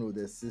 I don't know,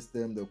 the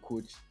system, the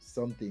coach,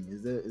 something?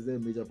 Is there a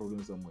major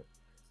problem somewhere?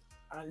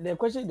 And the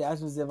question they ask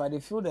themselves, they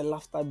feel the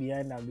laughter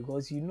behind that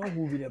because you know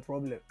who be the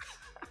problem.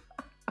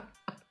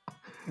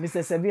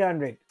 Mr.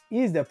 700,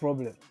 he is the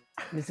problem.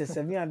 Mr.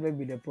 700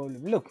 be the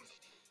problem. Look,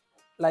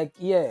 like,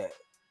 yeah,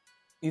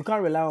 you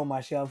can't rely on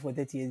Martial for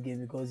 38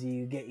 games because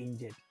he get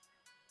injured.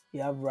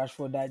 You have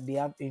Rashford that they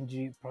have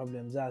injury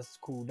problems. That's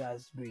cool.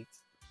 That's great.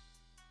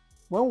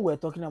 When we were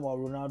talking about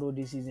Ronaldo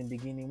this season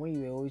beginning, when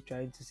you were always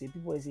trying to say,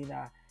 people were saying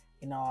that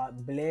in our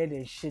bled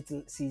and shit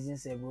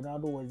seasons,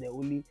 Ronaldo was the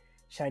only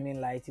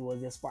shining light. He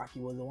was the spark. He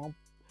was the one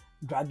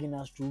dragging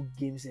us through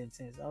games and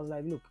things. I was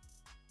like, look,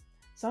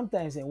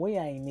 sometimes when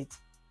you're in it,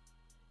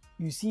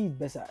 you see it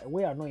better.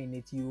 When you're not in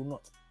it, you will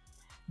not.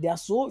 There are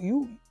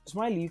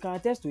Smiley, you can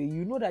attest to it.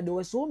 You know that there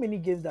were so many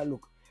games that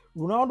look,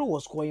 Ronaldo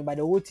was scoring, but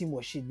the whole team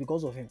was shit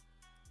because of him.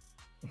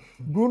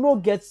 Bruno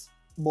gets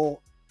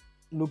ball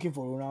looking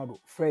for Ronaldo.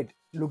 Fred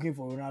looking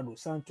for Ronaldo.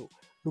 Sancho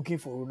looking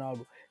for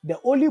Ronaldo. The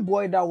only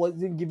boy that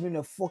wasn't giving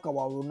a fuck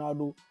about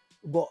Ronaldo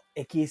got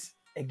a case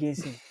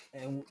against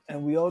him,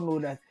 and we all know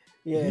that.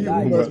 Yeah, He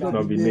that who Who must must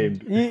not agenda. be not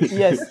be named. named?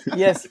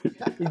 Yes,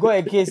 he got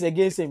a case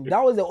against him.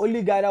 That was the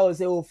only guy that was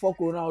saying, "Oh fuck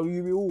Ronaldo,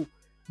 you be who?"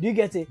 Do you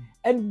get it?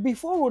 And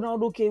before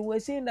Ronaldo came, we were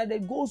saying that the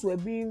goals were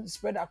being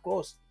spread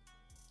across,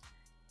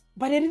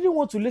 but they didn't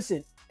want to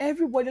listen.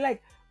 Everybody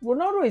like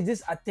Ronaldo is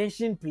this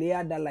attention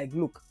player that like,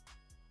 look,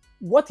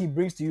 what he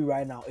brings to you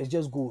right now is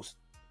just goals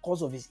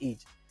because of his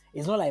age.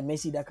 It's not like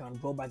Messi that can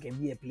draw back and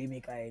be a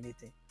playmaker or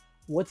anything.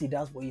 What he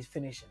does for his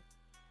finishing.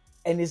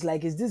 And it's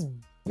this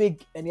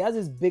big, and he has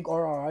this big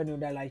aura around him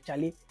that like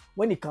Charlie,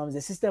 when it comes,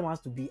 the system has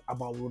to be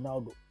about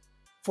Ronaldo.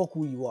 Fuck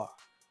who you are.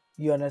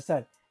 You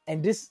understand?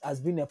 And this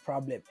has been a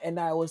problem. And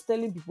I was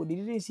telling people they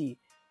didn't see.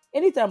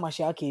 Anytime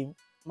Martial came,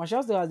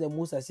 Martial still has the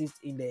most assists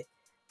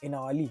in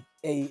our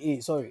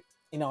league. Sorry,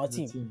 in our The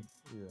team team.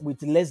 Yeah.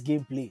 with less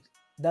game played.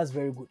 That's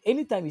very good.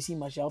 Anytime you see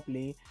Martial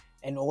play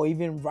and or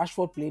even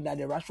Rashford playing that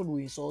the Rashford will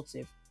insult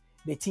safe,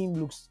 the team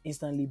looks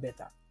instantly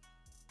better.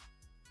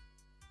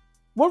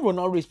 What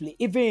Ronaldo is playing,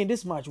 even in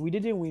this match, we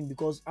didn't win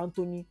because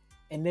Anthony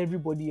and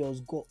everybody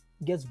else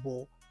gets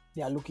ball.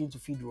 They are looking to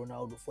feed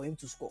Ronaldo for him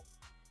to score,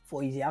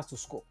 for he has to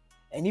score.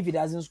 And if he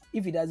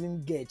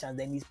doesn't get a chance,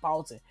 then he's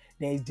pouting,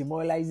 then he's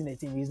demoralizing the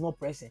team. He's not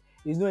pressing,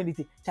 he's not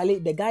anything. Charlie,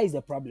 the guy is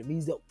the problem.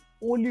 He's the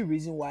only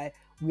reason why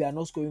we are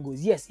not scoring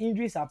goals. Yes,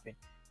 injuries happen.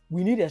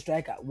 We need a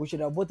striker. We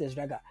should have bought a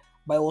striker,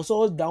 but it was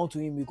all down to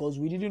him because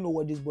we didn't know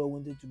what this boy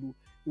wanted to do.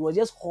 He was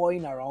just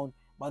hoeing around,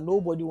 but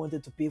nobody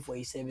wanted to pay for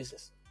his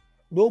services.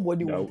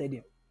 Nobody That wanted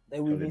him.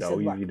 Then we've Charlie, been that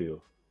set back. easy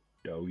deal.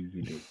 That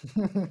easy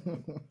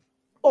deal.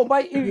 Oh,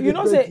 but you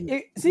know,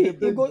 say see,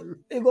 They beg you.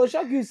 it go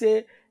shock you.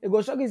 Say it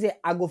go shock you. Say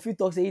I go fit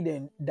talk. Say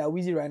then that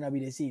Weezy right now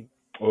be the same.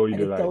 Oh, you And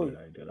dey they lie, tell dey you,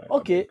 lie, dey lie. I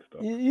okay, beg,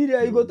 stop. you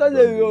go No, tell don't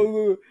them,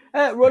 do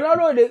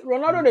it.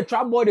 Ronaldo the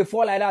trap ball they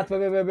fall like that.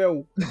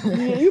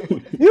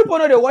 You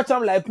know they watch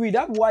them like we.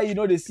 That's why you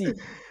know they see.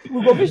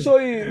 We go be show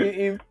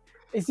you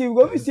you see we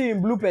go be see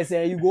in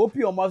bloopers. You go open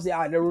your mouth say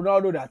the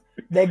Ronaldo that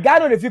the guy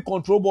know if you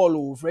control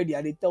ball Freddy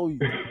and they tell you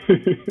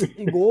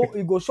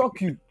it go shock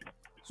you.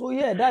 So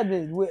yeah, that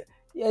is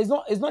yeah,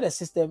 it's not a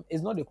system,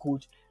 it's not a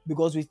coach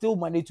because we still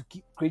manage to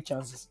keep great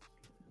chances.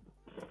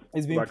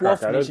 It's been But poor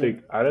Crack,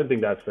 finishing. I don't think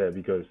that's fair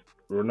because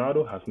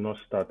Ronaldo has not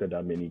started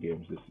that many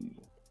games this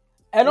season.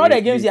 And He, he, all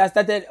the games he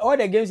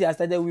has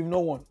started, we've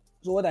not won.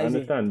 So what are I you saying?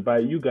 understand,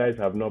 but you guys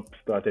have not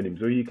started him,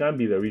 so he can't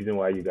be the reason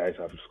why you guys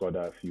have scored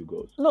that few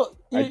goals. No,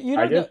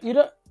 I just you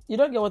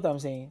don't get what I'm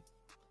saying.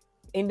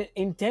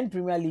 In 10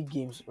 Premier League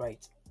games,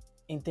 right?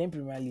 In 10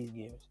 Premier League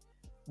games,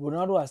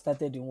 Ronaldo has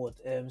started in what?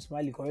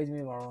 Smiley, correct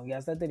me if I'm wrong. He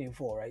has started in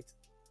 4, right?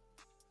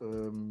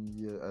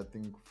 Yeah, I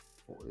think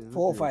four, is it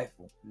 4 or three 5.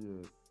 4?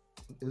 Yeah,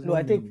 it's No, not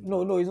I think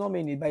many. no, it's not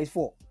many, but it's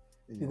 4.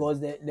 Yeah. Because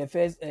the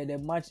first the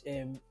match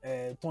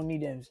Tony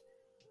Dems,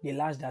 the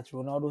last that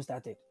Ronaldo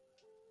started,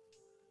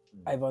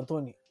 Ivan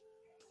Tony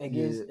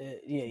against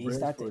Yeah, he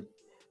started. Brentford.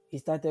 He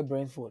started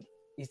Brentford.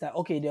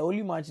 Okay, the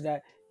only match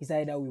that he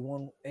started that we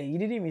won, he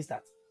didn't even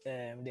start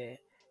the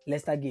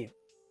Leicester game.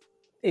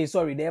 Hey,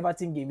 sorry, the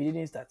Everton game, he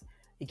didn't start.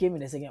 He came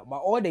in the second. But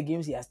all the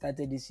games he has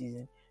started this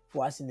season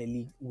for us in the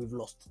league, we've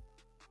lost.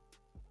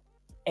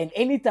 And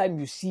anytime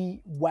you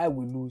see why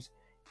we lose,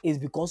 is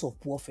because of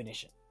poor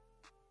finishing.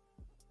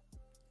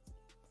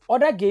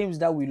 Other games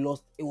that we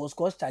lost, it was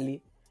cause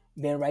Charlie.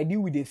 Then Ridey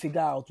we they figure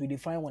out, we they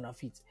find one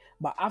feet.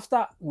 But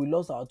after we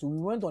lost our two, we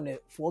went on a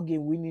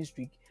 4-game winning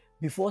streak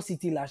before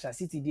City Lashers.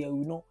 City there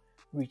we not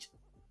reach.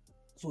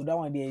 So that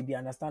one there be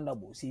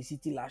understandable. Say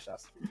City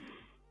Lashers.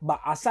 But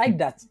aside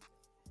that,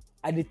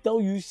 I did tell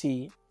you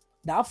say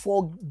that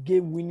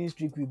 4-game winning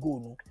streak we go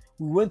no,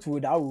 we went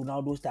without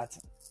Ronaldo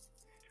starting.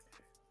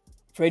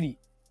 Freddy,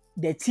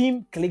 the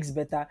team clicks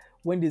better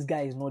when this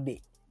guy is not there.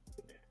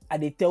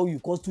 And they tell you,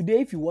 because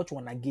today if you watch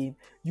one again,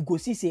 you go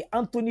see say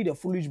Anthony the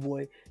foolish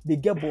boy, they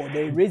get ball,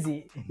 they raise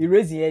it, he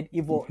raise his head,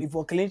 if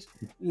for clinch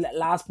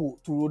last ball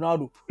to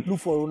Ronaldo, look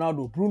for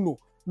Ronaldo, Bruno,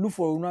 look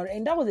for Ronaldo.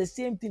 And that was the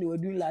same thing they were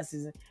doing last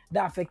season.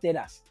 That affected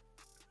us.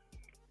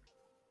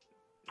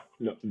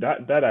 no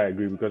that I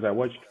agree because I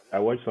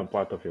watched some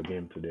part of your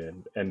game today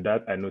and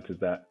that I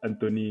noticed that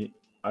Anthony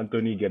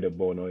get the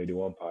ball now he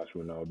won't pass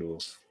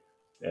Ronaldo.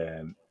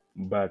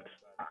 But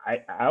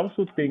I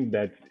also think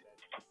that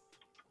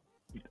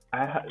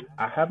I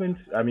haven't.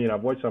 I mean,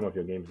 I've watched some of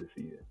your games this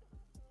season,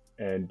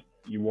 and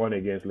you won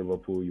against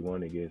Liverpool. You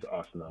won against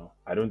Arsenal.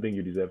 I don't think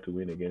you deserve to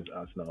win against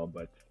Arsenal,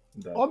 but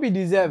that's Obi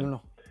deserve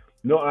no.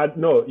 no.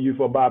 No, you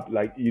for Bab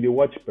like you dey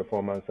watch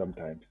performance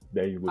sometimes.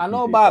 Then you go I see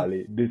know say, Bab.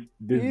 Charlie, this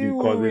You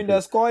because in this the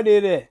is squad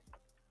there.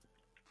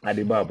 at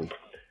the Babu.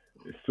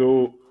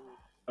 So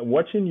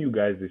watching you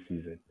guys this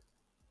season,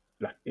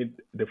 like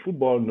the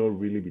football no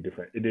really be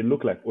different. It they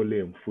look like Ole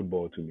in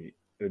football to me.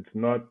 It's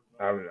not.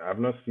 I've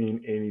not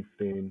seen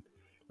anything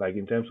like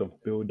in terms of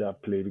build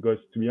up play because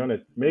to be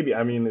honest, maybe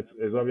I mean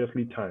it's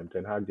obviously time.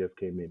 Ten Hag just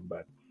came in,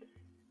 but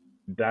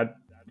that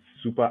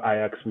super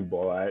Ajax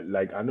football, I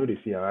know they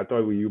see, and I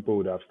thought we Yupo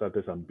would have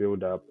started some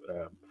build up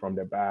from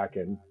the back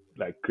and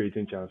like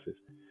creating chances.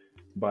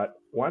 But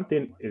one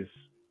thing is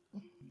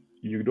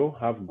you don't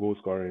have goal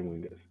scoring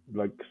wingers.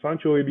 Like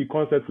Sancho will be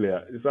concept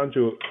player.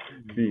 Sancho,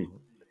 see,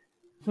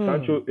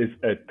 Sancho is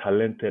a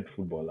talented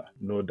footballer,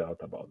 no doubt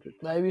about it.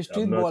 Like we I'm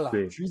street not baller.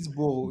 saying, Street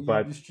ball, you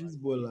but be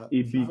street baller.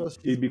 it FIFA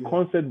street be ball.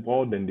 concept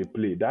ball than they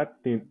play. That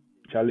thing,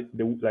 Charlie,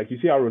 like you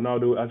see how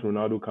Ronaldo, as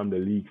Ronaldo come the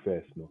league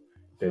first, no,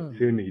 the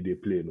thing he they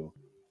play, no.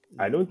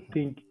 I don't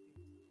think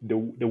the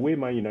way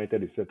Man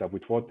United is set up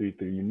with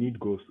 4-3-3, you need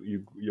goals.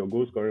 Your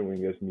goal scoring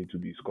wingers need to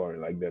be scoring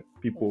like that.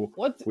 People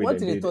with What them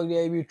did they did. talk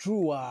there be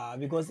true?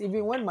 Because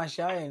even when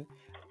Martial and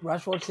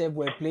Rashford said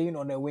were playing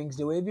on the wings,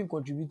 they were even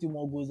contributing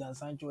more goals than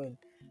Sancho and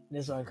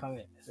this one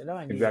coming. So that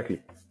one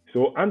Exactly.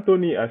 So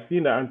Anthony, I've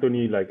seen that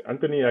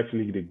Anthony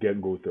actually they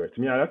get goal threats.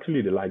 Me, I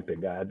actually they like the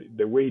guy.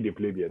 The way they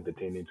play be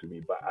entertaining to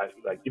me. But I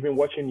like even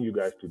watching you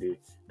guys today,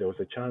 there was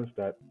a chance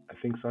that I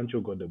think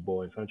Sancho got the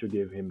ball and Sancho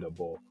gave him the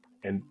ball.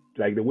 And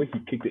like the way he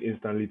kicked it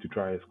instantly to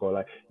try and score,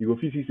 like you go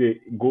physically say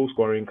goal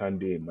scoring can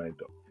do in my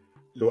top.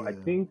 So I Yeah.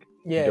 think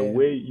The Yeah.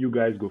 way you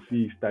guys go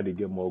feel start to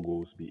get more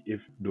goals be if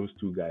those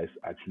two guys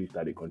actually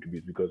start to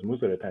contribute because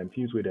most of the time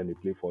teams where then they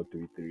play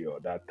 4-3-3 or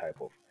that type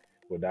of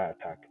or that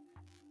attack,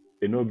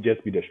 they not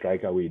just be the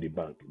striker way the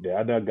bank. The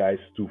other guys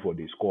too for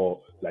the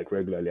score like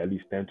regularly at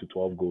least 10 to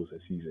 12 goals a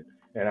season.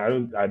 And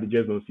I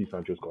just don't see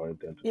Sancho scoring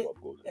 10 to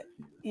 12 goals in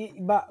a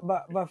season.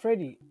 But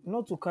Freddie,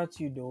 not to cut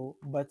you though,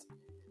 but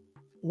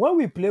when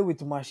we play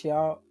with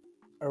Martial,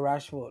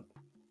 Rashford,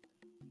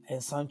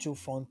 and Sancho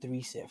front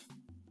three safe,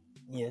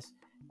 yes,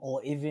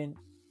 or even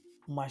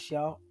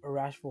Martial,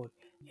 Rashford,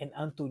 and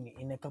Anthony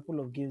in a couple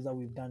of games that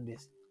we've done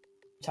this,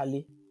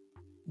 Charlie,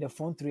 the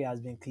front three has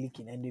been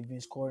clicking and they've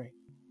been scoring.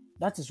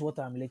 That is what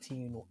I'm letting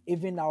you know.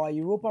 Even our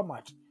Europa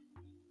match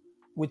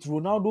with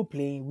Ronaldo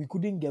playing, we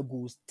couldn't get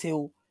goals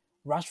till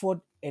Rashford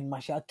and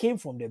Martial came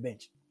from the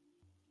bench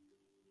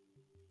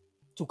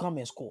to come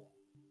and score.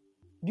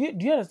 Do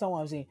you understand what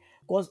I'm saying?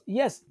 Because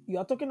yes, you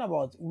are talking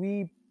about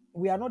we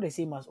are not the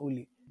same as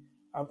Oli.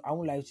 I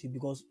won't lie to you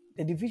because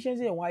the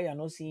deficiency and why you are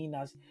not seeing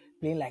us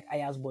playing like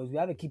Ajax boys. We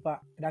have a keeper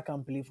that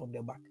can play from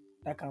the back,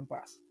 that can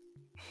pass.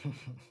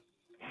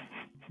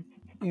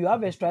 You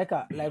have a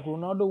striker like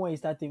Ronaldo when he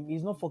started,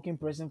 he's not fucking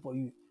pressing for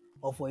you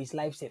or for his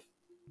life safe.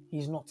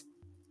 He's not.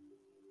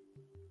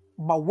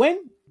 But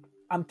when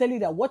I'm telling you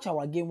that watch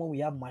our game when we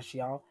have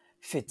Martial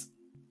fit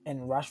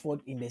and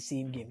Rashford in the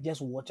same game,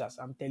 just watch us.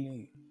 I'm telling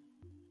you.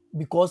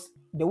 Because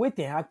the way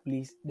Ten Hag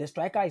plays, the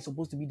striker is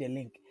supposed to be the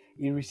link.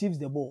 He receives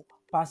the ball,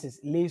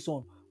 passes, lays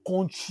on,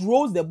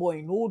 controls the ball,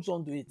 and holds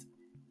on to it.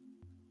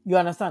 You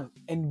understand?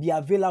 And be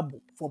available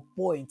for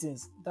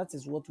pointings. That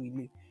is what we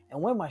need.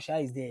 And when Martial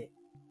is there,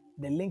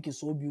 the link is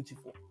so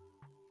beautiful.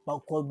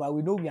 But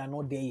we know we are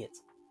not there yet.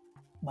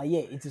 But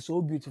yeah, it is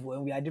so beautiful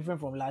and we are different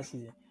from last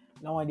season.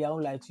 Now I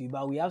don't lie to you,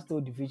 but we have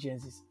still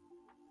deficiencies.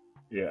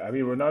 Yeah, I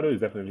mean Ronaldo is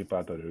definitely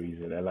part of the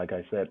reason. And like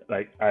I said,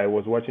 like I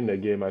was watching the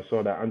game, I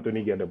saw that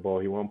Anthony get the ball,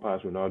 he won't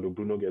pass Ronaldo,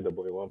 Bruno get the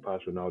ball, he won't pass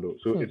Ronaldo.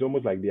 So Hmm. it's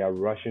almost like they are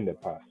rushing the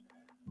pass.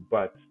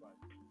 But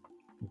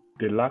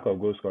the lack of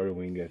goal scoring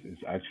wingers is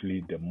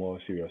actually the more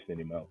serious thing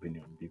in my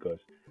opinion because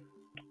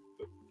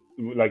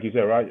like you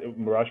said,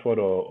 Rashford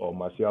or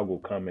Martial will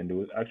come and they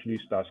will actually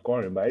start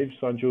scoring. But if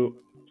Sancho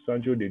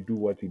they do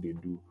what he they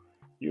do,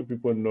 you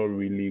people not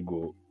really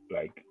go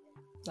like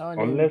That one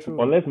they be unless true.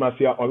 unless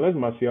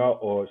Martial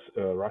or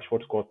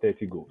Rashford score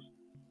 30 goals.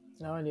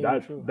 That one they be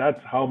That's true. that's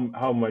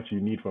how much you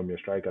need from your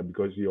striker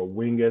because your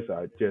wingers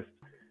are just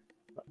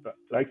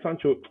like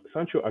Sancho.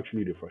 Sancho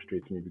actually they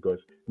frustrates me because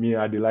me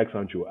I they like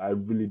Sancho. I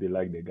really they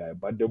like the guy,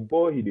 but the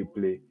ball he they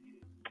play,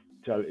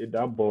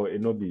 that ball it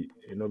not be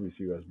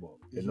serious ball.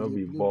 It He not dey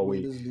be play ball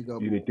way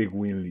Bundesliga you they ball. take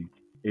win league.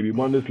 It be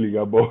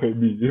Bundesliga ball. It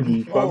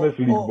be Oh, Farmers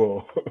League oh,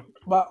 ball.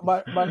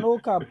 but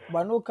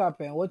no cap,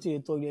 and what you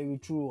talk they be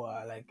true.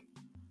 Like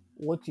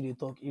what you they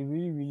talk, it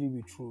really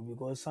be true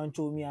because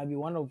Sancho me I be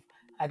one of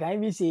I can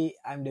even say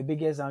I'm the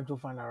biggest Sancho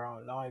fan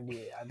around. That one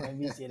day I can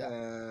even say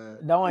that.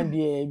 That one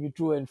day it be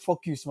true and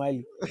fuck you,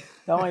 Smiley.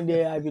 That one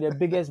day I be the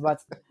biggest, but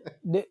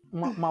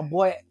my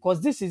boy,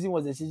 because this season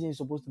was the season he's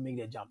supposed to make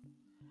the jump.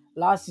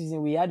 Last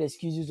season we had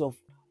excuses of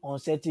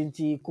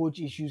uncertainty, coach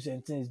issues,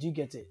 and things. Do you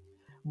get it?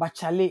 But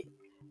Charlie,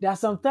 there are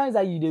sometimes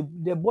that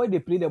the boy they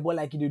play the ball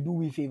like they do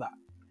with favor.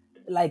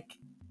 Like,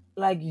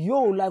 like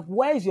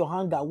where is your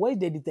hunger? Where is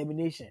the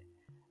determination?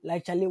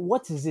 Like Charlie,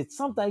 what is it?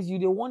 Sometimes they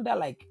wonder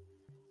like,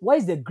 where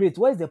is the grit?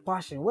 Where is the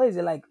passion? Where is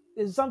it like?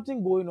 Is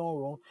something going on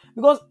wrong?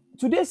 Because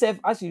today, self,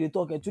 as you dey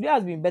talk, today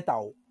has been better.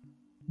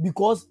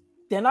 Because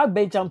Ten Hag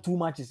bench am 2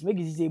 matches. Make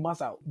it say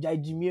massa, Jai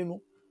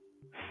Jimienu.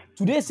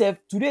 Today, self,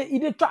 today,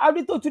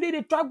 today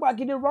they track back,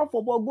 they run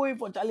for ball, going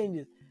for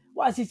challenges.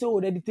 Why I see so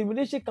the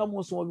determination come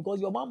on small because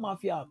your man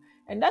mafia.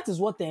 And that is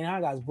what Ten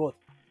Hag has brought.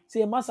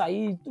 Say, Massa,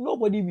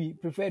 nobody be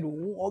preferred.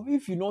 Or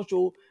if you not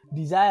show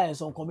desire and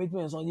some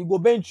commitment and so on, he go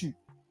bench you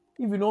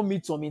if you don't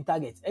meet some in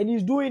targets. And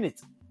he's doing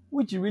it,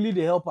 which really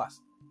they help us.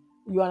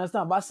 You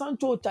understand? But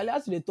Sancho, Charlie,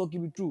 as they talk, it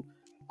be true.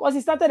 Because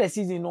he started the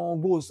season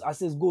on goals,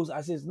 assists, goals,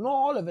 assists. No,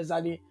 all of a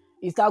sudden,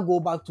 he start go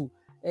back to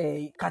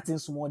cutting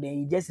small. Then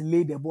he just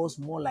lay the ball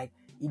small, like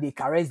he they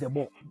caress the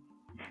ball.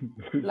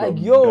 Like, Some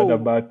Ghana yo,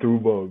 bad through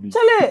ball. Be.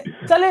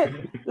 Charlie,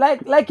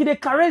 like he they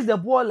caress the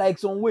ball like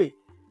some way.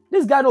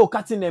 This guy no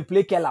cutting and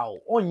play Kela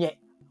on yet.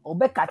 Or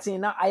be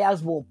cutting now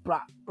Ayers ball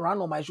run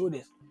on my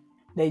shoulders.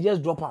 They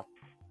just drop him.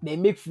 They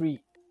make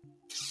free.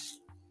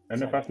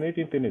 And the Charlie.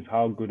 fascinating thing is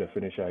how good a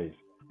finisher is.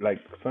 Like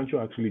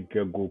Sancho actually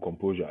get goal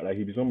composure. Like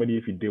he be somebody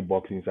if he did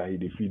box inside, he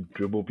defeat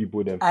dribble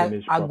people then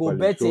finish I go properly.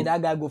 bet say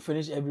that guy go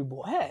finish every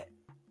ball. Hey,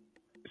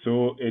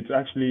 So it's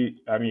actually,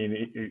 I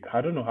mean,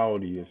 I don't know how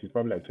old he is. He's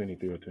probably like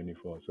 23 or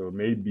 24. So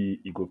maybe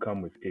it could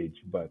come with age,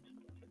 but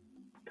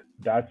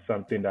that's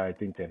something that I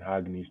think Ten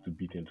Hag needs to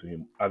beat into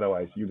him.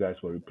 Otherwise, you guys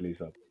will replace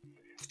him.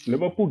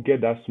 Liverpool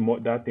get that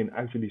thing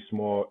actually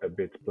small a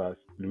bit plus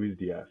Luis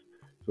Diaz.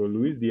 So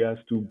Luis Diaz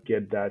to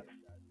get that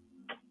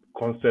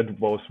constant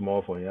ball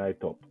small for high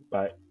top.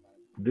 But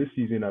this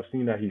season, I've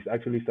seen that he's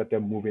actually started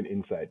moving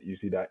inside. You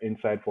see that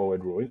inside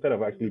forward role instead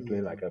of actually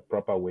playing Yeah. like a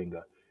proper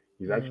winger.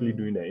 He's actually Mm.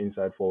 doing the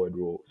inside forward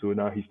role. So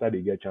now he started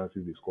to get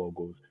chances to score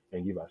goals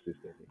and give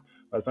assists.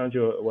 But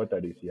Sancho, what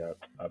are they see? I've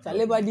not Charlie,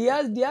 been but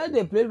impressed. they has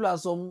they play like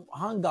some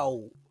hunger.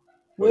 Oh, you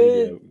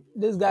Where there,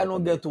 this guy South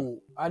not get America.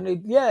 to.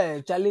 And yeah,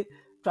 Charlie,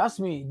 trust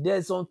me,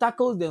 there's some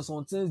tackles, there's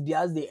some things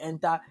Diaz they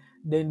enter.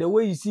 Then the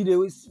way you see the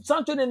way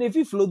Sancho, then if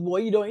he float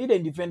boy, he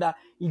don't defender,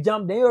 he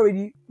jump, then he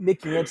already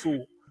making it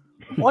so.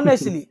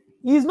 Honestly,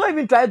 he's not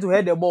even trying to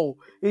head the ball.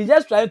 He's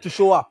just trying to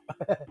show up.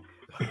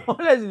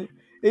 Honestly,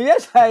 he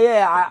just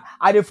yeah,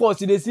 I the force,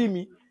 they see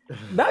me.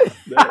 That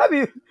The, I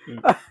mean,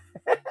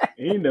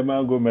 ain't the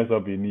man go mess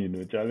up your knee,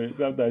 no challenge.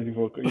 Sometimes if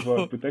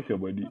you protect your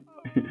body.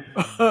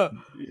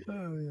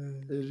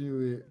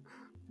 Anyway,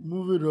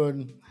 moving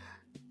on.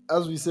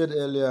 As we said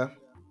earlier,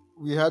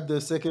 we had the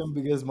second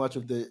biggest match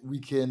of the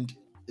weekend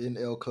in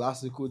El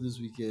Clasico this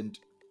weekend,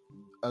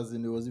 as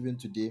in it was even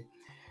today,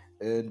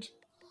 and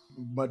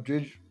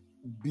Madrid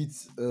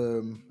beats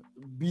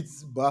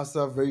beats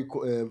Barca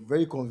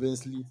very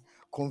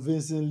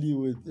convincingly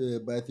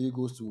with by 3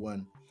 goals to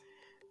 1.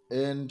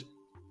 And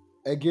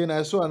again,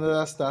 I saw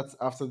another stat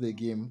after the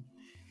game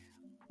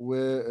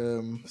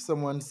where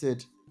someone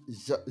said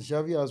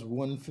Xavi has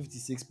won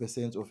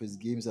 56% of his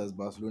games as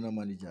Barcelona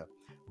manager,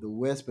 the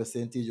worst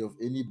percentage of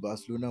any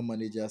Barcelona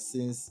manager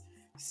since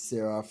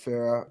Serra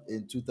Ferra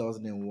in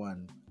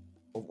 2001.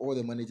 Of all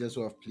the managers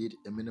who have played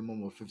a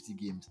minimum of 50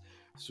 games.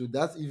 So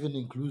that even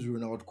includes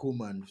Ronald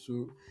Koeman.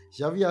 So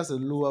Xavi has a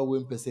lower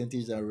win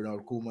percentage than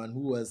Ronald Koeman,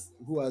 who has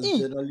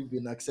generally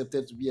been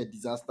accepted to be a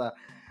disaster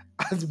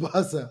at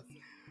Barca.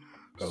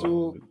 Oh,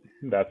 So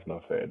that's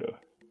not fair though.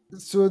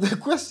 so the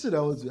question I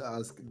want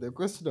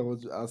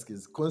to ask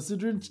is,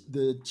 considering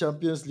the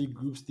Champions League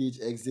group stage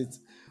exit,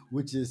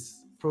 which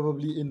is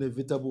probably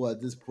inevitable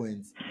at this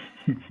point,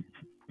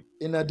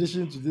 in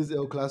addition to this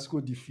El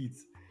Clasico defeat,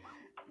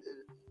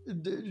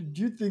 do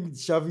you think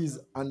Xavi is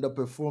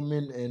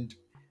underperforming and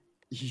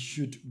he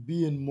should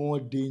be in more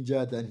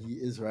danger than he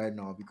is right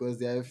now? Because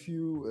there are a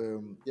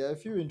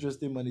few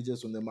interesting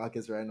managers on the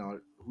markets right now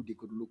who they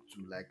could look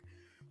to, like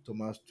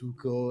Thomas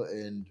Tuchel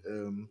and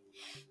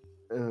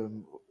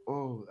um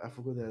I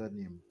forgot the other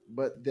name.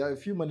 But there are a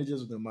few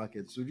managers on the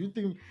market. So do you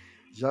think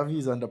Xavi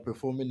is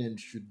underperforming and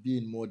should be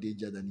in more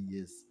danger than he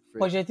is?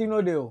 Fresh.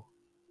 Pochettino Deo.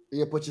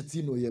 Yeah,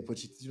 Pochettino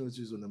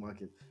too is on the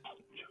market.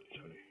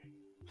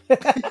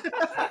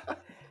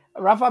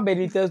 Rafa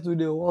Benitez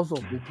today also.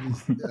 Oh please,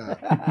 please.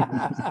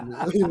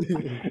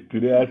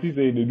 Today, I see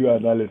saying they do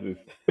analysis.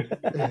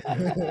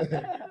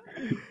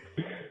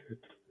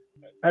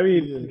 I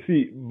mean, Yeah.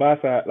 see,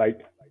 Barca, like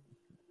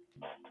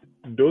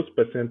those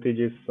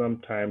percentages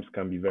sometimes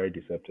can be very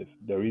deceptive.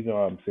 The reason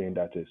why I'm saying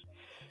that is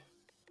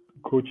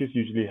coaches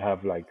usually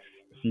have like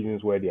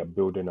seasons where they are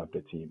building up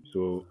the team.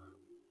 So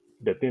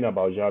the thing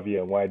about Xavi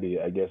and why they,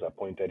 I guess,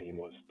 appointed him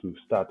was to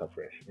start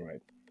afresh,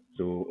 right?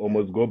 So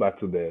almost go back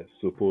to the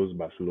supposed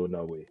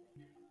Barcelona way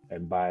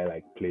and buy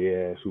like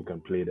players who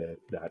can play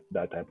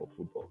that type of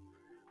football.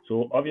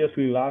 So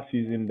obviously last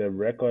season, the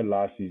record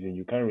last season,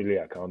 you can't really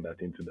account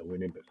that into the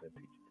winning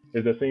percentage.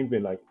 It's the same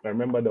thing. Like I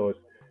remember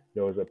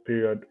there was a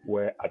period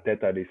where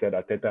Ateta, they said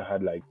Ateta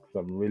had like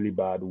some really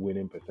bad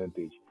winning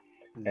percentage.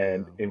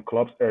 And Yeah. in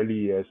Klopp's early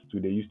years too,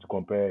 they used to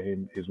compare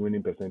his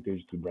winning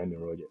percentage to Brandon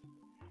Rodgers.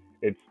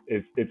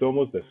 It's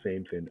almost the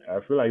same thing. I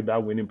feel like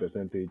that winning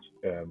percentage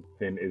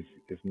thing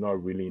is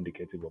not really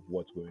indicative of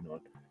what's going on.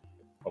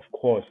 Of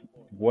course,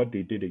 what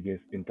they did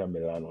against Inter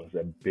Milan was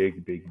a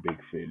big, big, big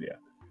failure.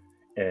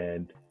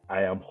 And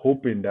I am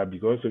hoping that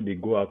because they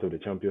go out of the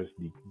Champions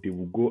League, they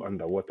will go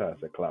underwater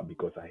as a club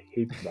because I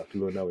hate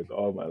Barcelona with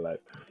all my life.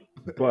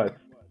 But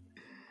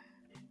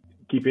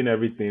keeping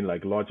everything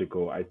like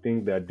logical, I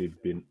think that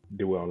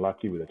they were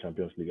unlucky with the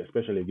Champions League,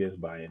 especially against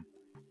Bayern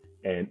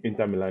and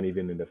Inter Milan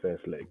even in the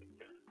first leg.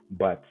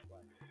 But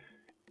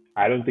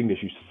I don't think they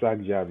should sack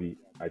Javi.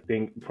 I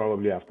think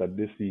probably after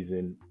this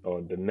season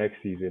or the next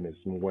season is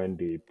when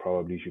they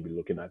probably should be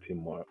looking at him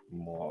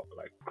more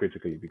like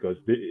critically because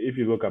if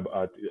you look at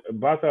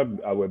Barca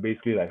were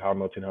basically like how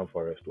Nottingham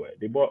Forest were.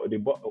 They bought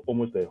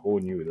almost a whole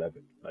new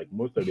 11. Like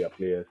most of their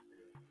players,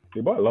 they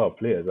bought a lot of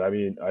players. I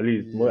mean, at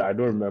least Yeah. I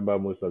don't remember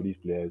most of these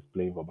players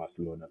playing for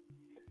Barcelona.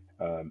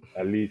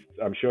 At least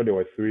I'm sure there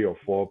were 3 or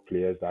 4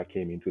 players that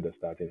came into the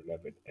starting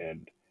 11,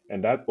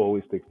 and that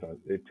always takes time.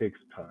 It takes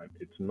time.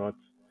 It's not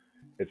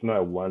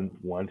a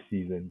one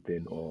season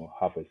thing or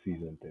half a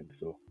season thing.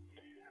 So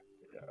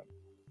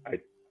I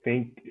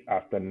think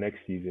after next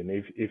season,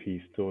 if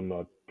he's still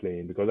not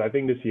playing, because I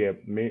think this year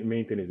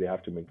main thing is they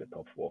have to make the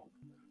top 4.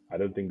 I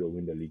don't think they'll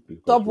win the league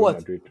because Top Real what?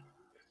 Madrid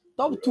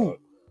Top two.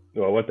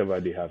 or whatever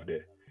they have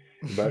there,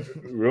 but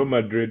Real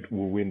Madrid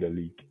will win the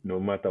league no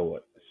matter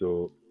what.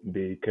 So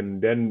they can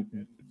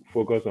then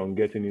focus on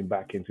getting it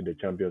back into the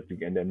Champions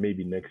League, and then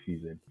maybe next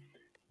season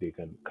they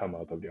can come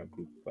out of their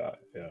group. But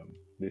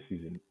this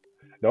season,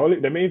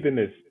 the main thing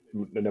is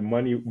the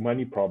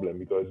money problem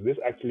because this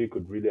actually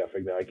could really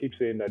affect them. I keep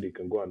saying that they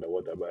can go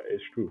underwater, but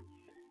it's true.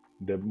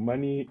 the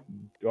money,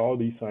 all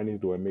these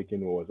signings they were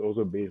making was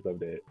also based on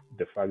the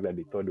fact that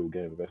they thought they would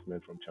get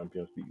investment from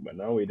Champions League. But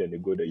now then they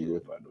go the Yeah,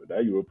 Europa. No,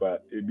 that Europa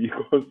it be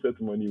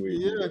constant money will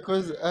yeah, be there.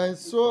 because I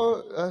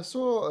saw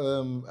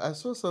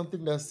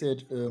something that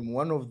said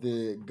one of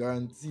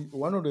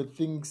the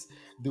things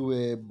they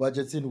were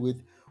budgeting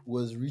with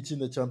was reaching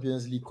the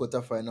Champions League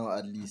quarterfinal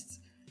at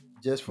least,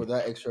 just for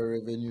that extra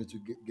revenue to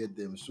get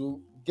them. So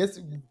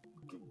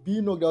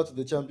being knocked out of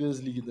the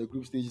Champions League in the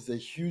group stage is a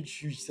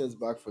huge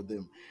setback for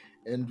them,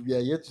 and we are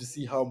yet to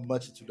see how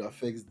much it would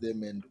affect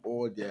them and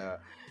all their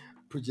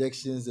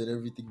projections and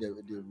everything that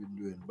they've been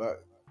doing.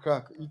 But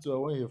crack, you two, I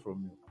want to hear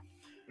from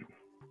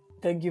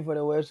Thank you for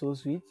the word so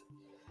sweet.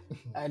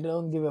 I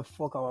don't give a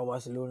fuck about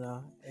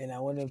Barcelona, and I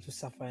want them to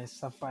suffer and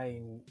suffer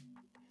in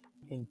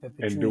And they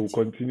will perpetuity.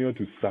 continue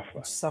to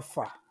suffer.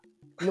 Suffer.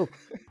 Look,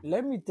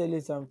 let me tell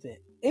you something.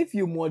 If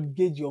you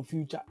mortgage your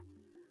future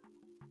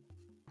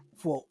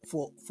for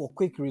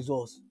quick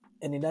results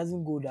and it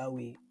doesn't go that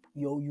way,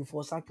 you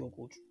forsake your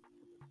coach.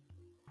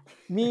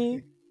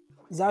 Me,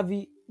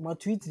 Xavi, my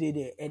tweet today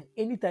there, and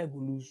anytime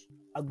we lose,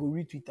 I go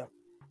retweet them.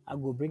 I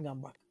go bring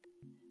them back.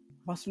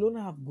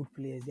 Barcelona have good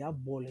players, they have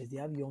ballers, they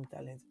have young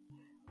talent,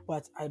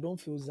 but I don't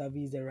feel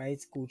Xavi is the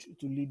right coach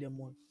to lead them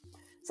on.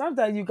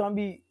 Sometimes you can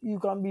be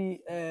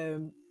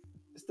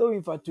still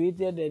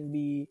infatuated and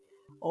be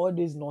all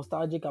this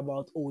nostalgic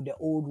about the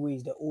old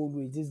ways, the old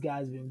ways. This guy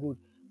has been good.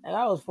 And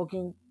I was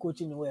fucking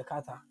coaching in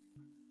Qatar,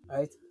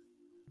 right?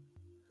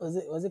 Was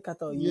it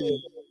Qatar or you. Yeah,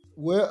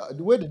 UAE?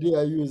 where the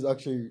DIU is Yeah,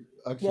 actually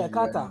right now.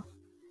 Qatar.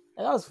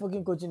 And I was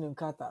fucking coaching in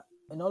Qatar,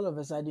 and all of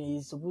a sudden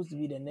he's supposed to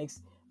be the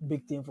next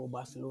big thing for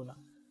Barcelona.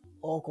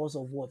 All cause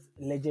of what?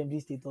 Legendary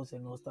status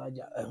and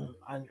nostalgia.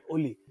 And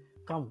Oli,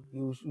 come,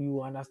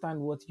 you understand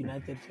what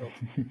United felt.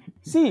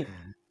 See,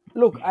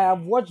 look, I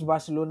have watched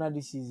Barcelona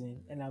this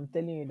season, and I'm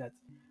telling you that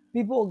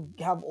people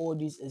have all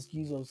these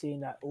excuses of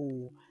saying that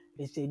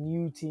it's a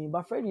new team.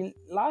 But Freddie,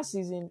 last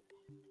season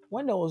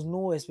when there was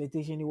no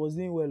expectation, he was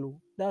doing well.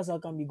 Oh. That's how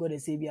come he got the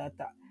Savior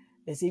tag.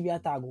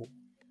 Oh.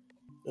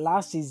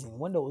 Last season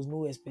when there was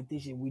no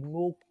expectation with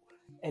no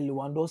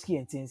Lewandowski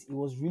and things, he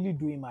was really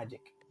doing magic.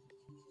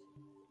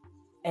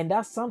 And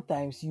that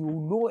sometimes you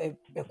know a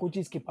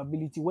coach's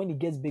capability when he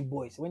gets big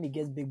boys, when he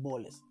gets big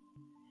ballers.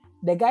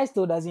 The guy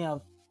still doesn't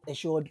have a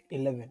short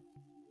 11.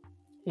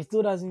 He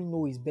still doesn't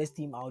know his best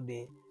team out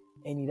there,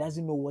 and he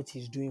doesn't know what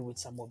he's doing with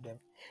some of them.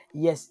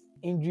 Yes,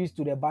 injuries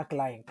to the back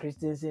line,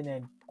 Christensen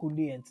and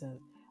Kunde and things,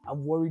 have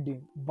worried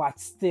him, but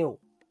still,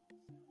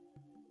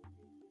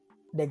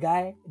 the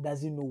guy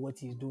doesn't know what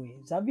he's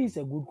doing. Xavi is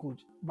a good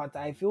coach, but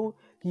I feel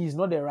he is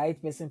not the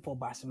right person for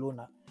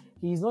Barcelona.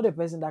 He is not the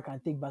person that can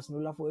take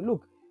Barcelona for a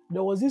look.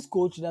 There was this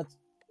coach that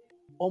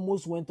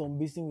almost went on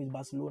unbeaten with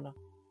Barcelona,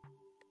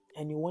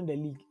 and he won the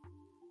league.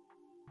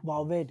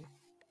 Valverde.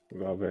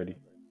 Valverde.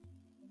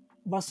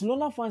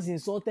 Barcelona fans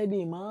insulted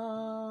him,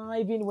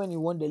 even when he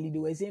won the league. They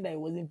were saying that he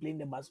wasn't playing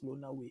the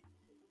Barcelona way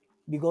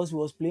because he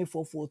was playing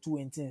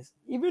 4-4-2 and things.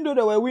 Even though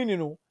they were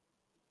winning,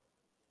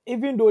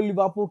 even though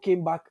Liverpool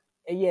came back,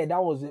 yeah,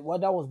 that was My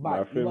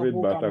bad. favorite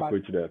Liverpool come Barca back,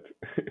 coach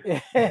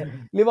that.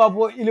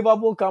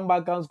 Liverpool come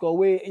back and score.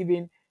 Where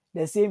even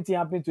the same thing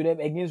happened to them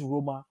against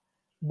Roma,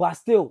 but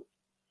still,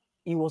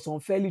 he was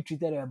unfairly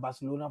treated by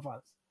Barcelona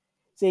fans,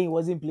 saying he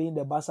wasn't playing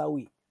the Barca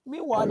way. They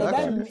Meanwhile, were the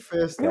guy, actually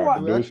first. Crack. They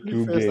meanwhile, were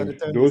actually first at the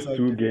time they Those signed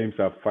two him. games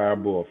are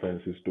fireable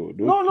offenses too.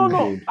 Those no, no, two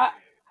no. games,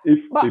 if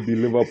But it be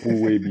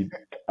Liverpool way be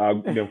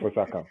them for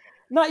Saka.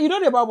 now you know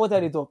about what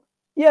they talk.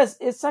 Yes,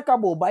 it's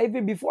sackable, but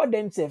even before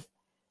themselves,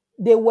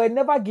 they were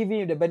never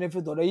giving him the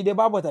benefit of the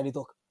about what they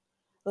talk.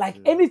 Like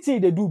Yeah.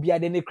 anything they do,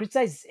 then they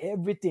criticize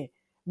everything.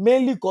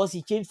 Mainly because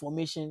he changed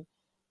formation.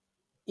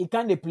 He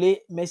can't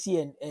play Messi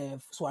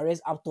and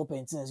Suarez up top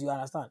and things, you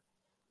understand?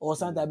 Or Yeah.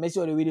 sometimes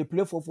Messi or the way they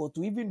play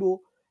 4-4-2, even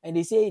though and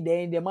they say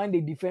then the man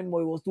they defend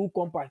more, it was too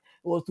compact,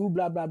 it was too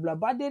blah blah blah.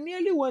 But they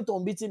nearly went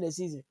unbeaten the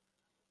season.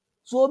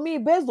 So me,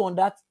 based on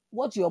that,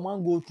 what your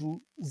man go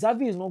through,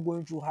 Xavi is not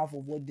going through half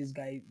of what this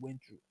guy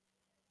went through.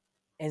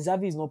 And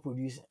Xavi is not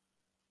producing.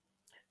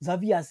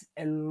 Xavi has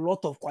a lot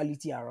of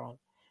quality around.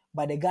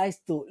 But the guy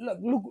still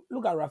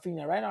look at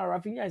Rafinha. Right now,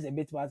 Rafinha is a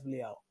bit bad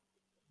player.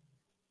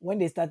 When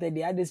they started,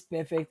 they had this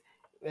perfect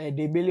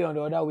Dembele on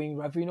the other wing,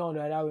 Rafinha on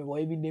the other wing, or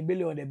even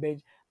Dembele on the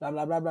bench, blah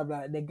blah blah blah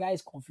blah. The guy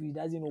is confused,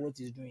 doesn't know what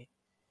he's doing.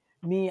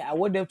 Me, I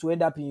want them to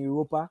end up in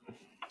Europa,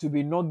 to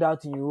be knocked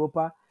out in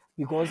Europa,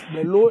 because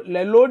the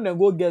loan they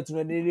go get,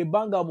 they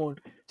bang them on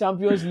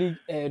Champions League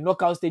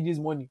knockout stages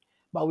money.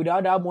 But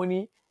without that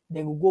money,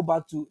 then we go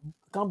back to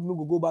Camp Nou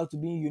will go back to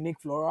being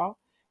unique floral.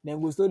 Then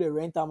we still the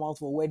rent them out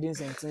for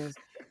weddings and things.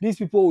 These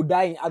people will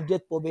die in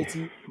abject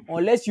poverty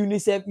unless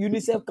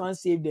UNICEF can't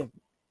save them.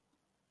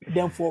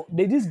 Then for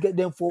they just get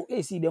them for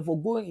see them for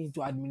going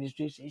into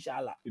administration,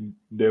 inshallah.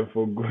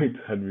 Therefore, going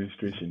to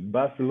administration.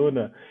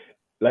 Barcelona,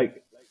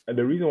 like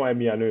the reason why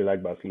me I know you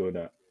like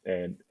Barcelona,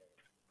 and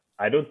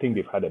I don't think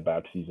they've had a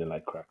bad season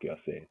like Crack you're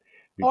saying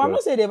Oh, I'm because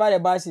not saying they've had a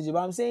bad season,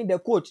 but I'm saying the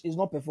coach is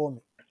not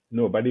performing.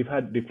 no, but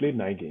they played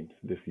 9 games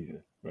this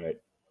season, right?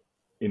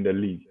 in the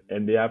league,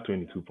 and they have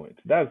 22 points.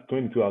 That's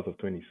 22 out of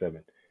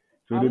 27.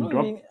 So I'm not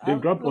even.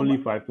 they've dropped No, but only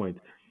 5 points.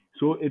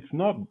 So it's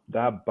not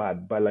that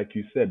bad. But like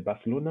you said,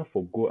 Barcelona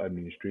for goal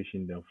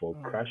administration then for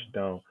crash mm,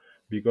 down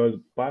because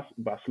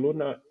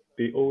Barcelona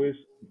they always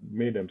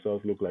made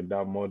themselves look like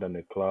that more than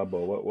a club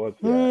or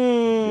what's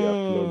their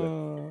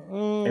slogan.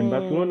 And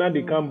Barcelona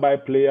they mm, can't buy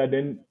player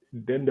then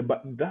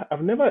that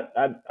I've never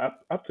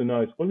up to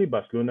now it's only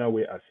Barcelona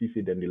where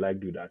Assisi then they like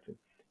do that thing.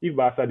 If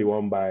Barca they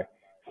want buy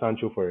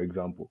Sancho for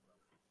example,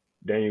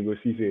 then you go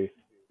see say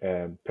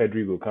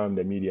Pedri go come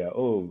the media.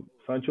 Oh,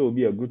 Sancho will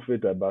be a good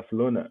fit at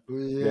Barcelona. Oh,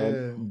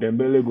 Then yeah.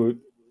 Dembele go.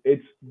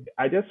 It's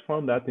I just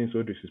found that thing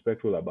so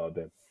disrespectful about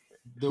them.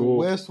 The So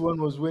worst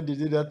one was when they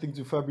did that thing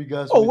to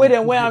Fabregas oh, where they wait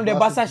and put where the I'm the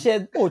Barca varsity.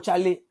 shirt. Oh,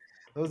 Charlie.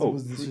 That was the oh,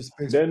 most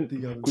disrespectful then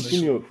thing I've ever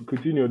seen.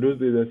 Coutinho those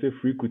days they say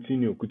free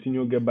Coutinho.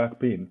 Coutinho get back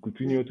pain.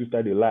 Coutinho to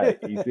start a lie.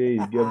 He say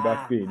he get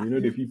back pain. You know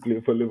if he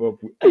play for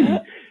Liverpool. Hey,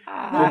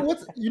 No, so Ah, what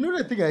you know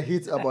the thing I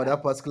hate about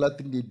that particular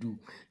thing they do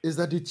is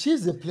that they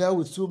chase the player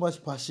with so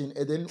much passion,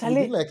 and then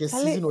within Charlie, like a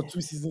Charlie, season or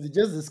 2 seasons, they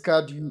just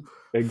discard you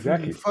fully.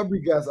 exactly.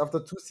 Fabregas after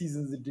 2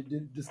 seasons, they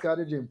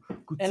discarded him.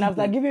 and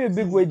after Coutinho, giving you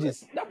big seasons like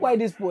wages, that's why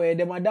this boy,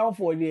 them are down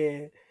for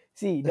the.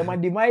 See, them are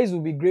demise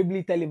will be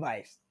gravely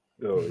televised.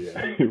 Oh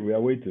yeah, we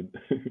are waiting.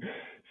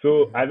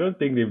 So I don't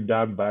think they've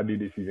done badly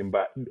this season,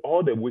 but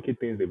all the wicked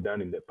things they've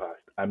done in the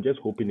past, I'm just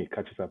hoping it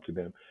catches up to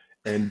them.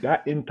 And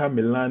that Inter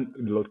Milan,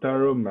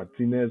 Lautaro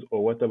Martinez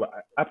or whatever,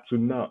 up to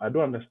now, I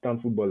don't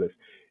understand footballers.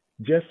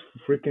 Just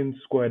freaking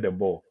square the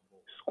ball,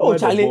 Oh, square the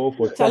Charlie, ball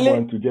for Charlie,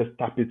 someone to just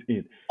tap it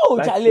in. oh,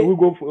 Like Charlie. we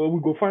go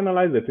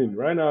finalize the thing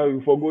right now.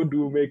 We for go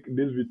do make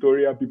this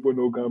Victoria people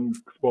no come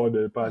spoil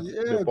the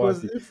yeah,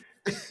 because party. if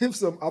if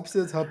some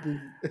upsets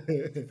happen,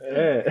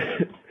 Eh,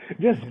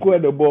 just square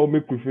the ball,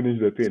 make we finish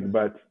the thing.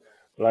 But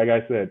like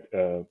I said,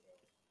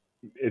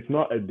 it's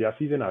not their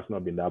season has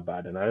not been that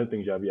bad, and I don't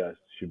think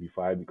should be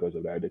fired because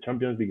of that. The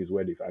Champions League is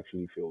where they've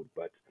actually failed,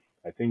 but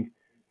I think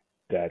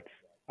that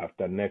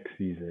after next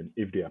season,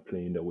 if they are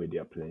playing the way they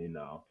are playing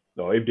now,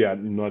 or if they are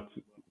not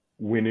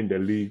winning the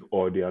league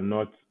or they are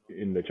not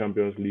in the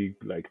Champions League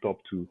like top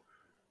two,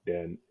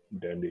 then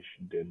they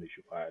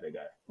should fire the guy.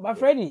 But Because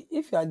Freddie,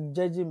 if you are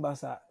judging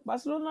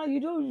Barcelona, you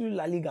don't use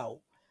La Liga.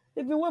 Oh.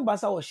 Even when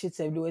Barca was shit,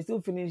 they were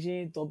still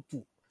finishing top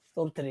two,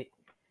 top three.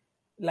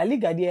 La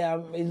Liga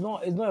there is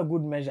not a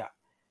good measure.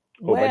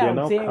 oh, but Where they are I'm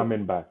now saying,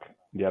 coming back.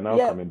 They are now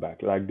yeah, coming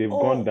back. Like they've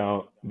gone oh,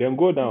 down. Them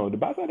go down. The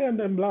Barca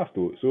them blast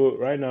too. So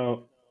right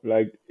now,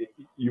 like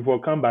you will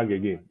come back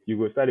again. You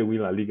go start to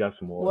win La Liga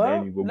small, then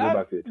well, you go that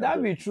back to the that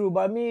Champions be League. true.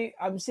 But me,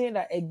 I'm saying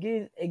that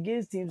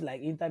against teams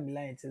like Inter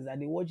Milan, it says that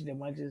they watch the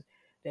matches,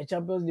 the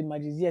Champions League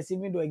matches. Yes,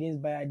 even though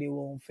against Bayern they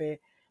were unfair,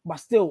 but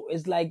still,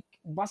 it's like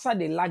Barca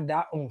they lack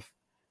that oomph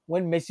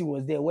when Messi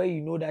was there, where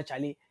you know that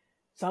Charlie,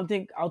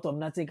 something out of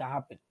nothing can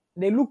happen.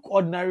 They look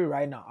ordinary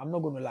right now. I'm not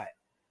gonna lie.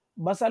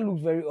 Barca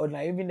looks very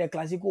ordinary. Even the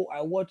Clasico,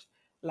 I watched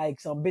like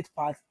some bit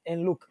parts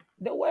and look,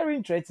 they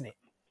weren't threatening.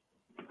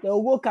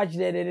 They'll go catch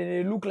there, then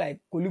they look like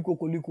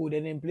Koliko,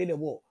 then they play the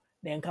ball,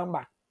 then come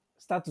back,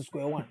 start to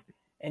square one,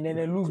 and then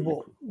they lose Cool,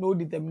 ball, cool. no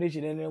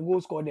determination, and then go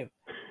score them.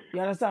 You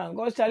understand?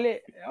 Because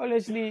Charlie,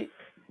 honestly,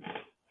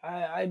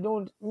 I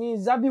don't mean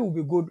Zabi will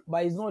be good,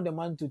 but he's not the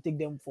man to take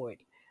them forward.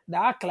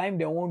 That climb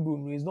they won't do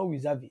no, it's not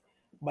with Zabi.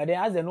 But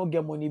then as they don't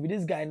get money with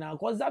this guy now,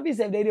 because Zabi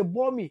said they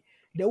bore me.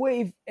 The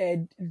way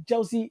if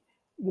Chelsea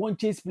won't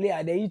chase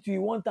player, they eat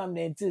you one time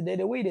then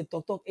the way they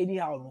talk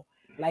anyhow, no?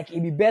 Like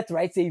it be better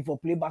right say for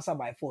play Barca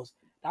by force.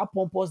 That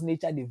pompous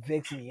nature they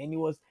vex me, and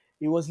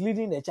he was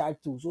leading the charge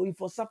too. So if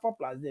for suffer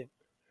plus them.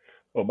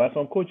 Oh, but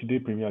some coach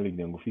did Premier League,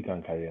 then go fit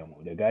can carry them.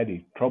 The guy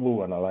they trouble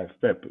when I like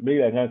step.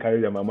 Maybe I can't carry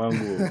them a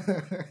mango.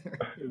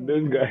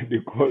 This guy they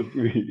cause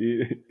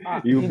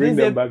he will He bring didn't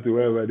them say back to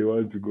wherever they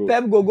want to go.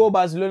 Pep go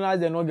Barcelona as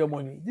they not get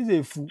money. This is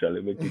a fool.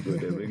 Charlie, make it go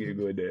there, make it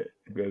go there.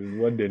 Because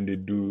what then they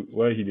do,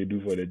 what he they do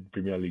for the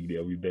Premier League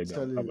there, we beg him.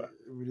 Charlie, Abba.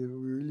 we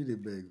really they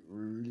beg. We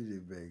really they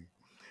beg.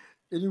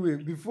 Anyway,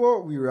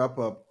 before we wrap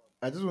up,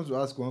 I just want to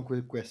ask one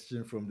quick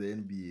question from the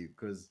NBA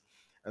because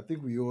I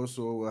think we all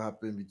saw what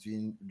happened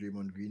between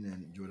Draymond Green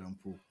and Jordan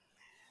Poole.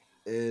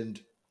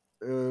 And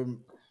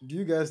do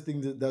you guys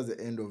think that that's the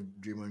end of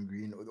Draymond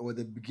Green or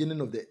the beginning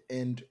of the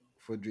end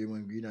for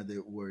Draymond Green and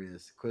the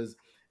Warriors? Because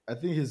I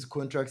think his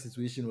contract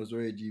situation was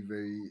already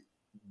very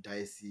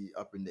dicey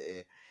up in the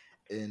air.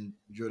 And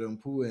Jordan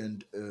Poole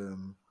and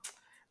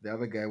the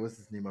other guy, what's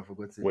his name? I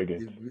forgot it.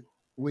 Wiggins.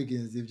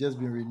 Wiggins, they've just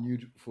been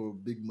renewed for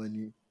big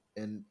money,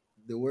 and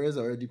the Warriors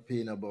are already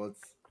paying about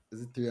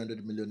is it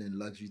 300 million in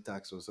luxury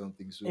tax or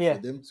something. So for Yeah.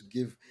 them to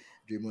give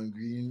Draymond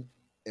Green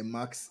a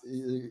max,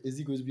 is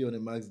he going to be on a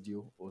max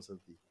deal or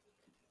something?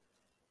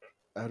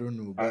 I don't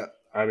know, I, but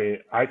I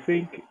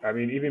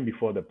mean, even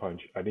before the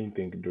punch, I didn't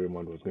think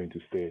Draymond was going to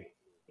stay,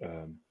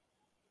 um,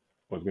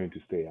 was going to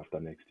stay after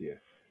next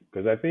year.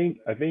 Because I think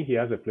he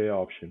has a player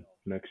option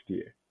next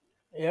year.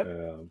 Yep.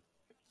 Um,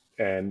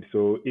 and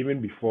so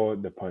even before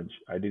the punch,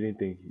 I didn't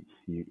think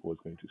he was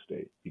going to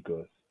stay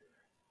because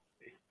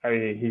I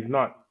mean he's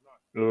not.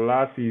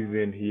 Last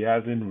season he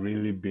hasn't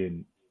really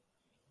been.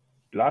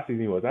 last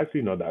season was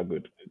actually not that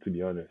good, to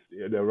be honest.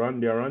 Yeah, their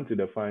run to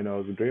the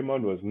finals,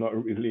 Draymond was not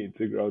really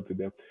integral to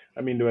them.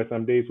 I mean, there were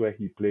some days where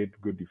he played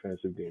good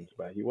defensive games,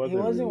 but he He wasn't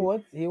wasn't really.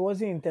 what? He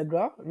wasn't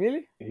integral,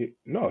 really?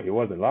 No, he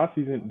wasn't. Last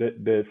season,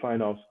 the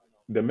finals,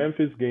 the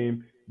Memphis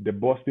game, the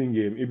Boston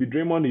game. If you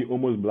Draymond, he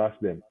almost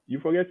blast them. You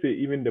forget to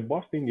even the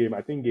Boston game.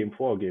 I think game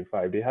 4, game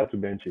 5, they had to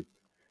bench him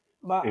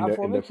But in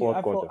the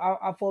fourth quarter.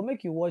 I for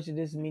make you watch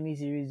this mini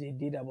series they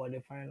did about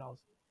the finals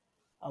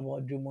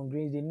about Draymond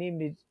Green. They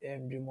named it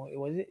Draymond. It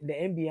was it the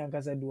NBA and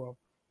Casa Duo,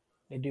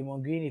 the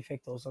Draymond Green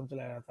effect or something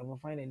like that. I'm gonna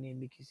find the name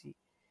make you see.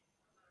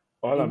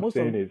 All In I'm most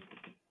saying of is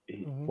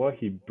mhm, what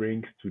he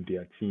brings to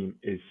their team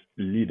is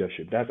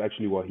leadership. That's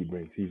actually what he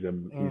brings. He's the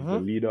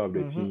mhm, leader of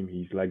the mhm, team.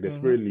 He's like the mhm,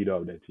 spirit leader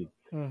of the team.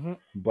 mhm.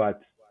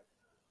 But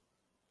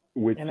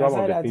with some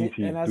of the things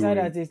he's Aside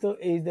that, doing, he's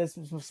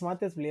the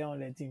smartest player on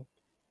the team.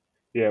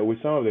 yeah,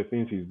 with some of the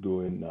things he's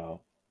doing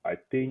now, I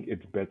think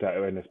it's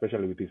better, and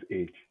especially with his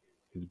age,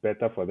 it's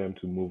better for them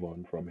to move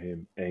on from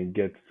him and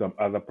get some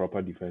other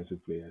proper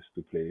defensive players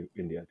to play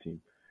in their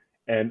team.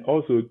 And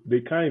also,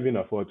 they can't even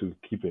afford to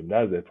keep him.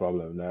 That's the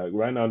problem. Now,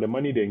 right now, the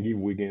money they give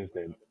Wiggins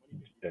and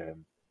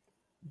um,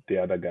 the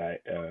other guy,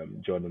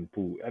 Jordan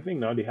Poole, I think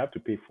now they have to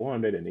pay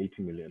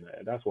 480 million.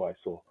 That's what I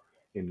saw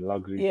in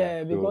luxury tax.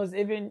 Yeah, because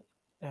even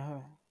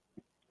uh,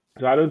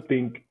 So I don't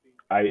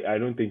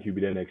think he'll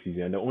be there next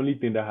season. And the only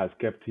thing that has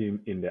kept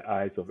him in the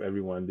eyes of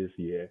everyone this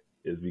year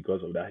is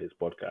because of that his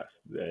podcast.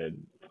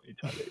 Then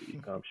Charlie,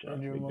 you come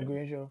shine, Draymond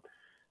Green show.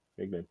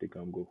 make them take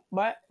and go.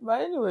 But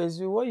anyways,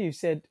 with what you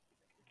said,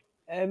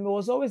 it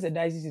was always a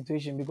dicey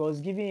situation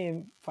because giving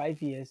him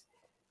 5 years,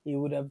 he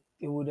would have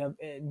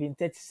been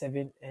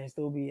 37 and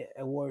still be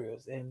a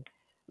Warriors. And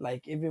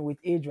like even with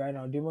age right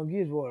now, Draymond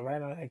Green is what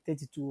right now like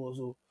 32 or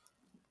so.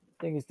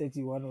 I think it's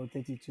 31 or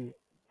 32.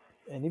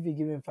 And if you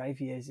give him 5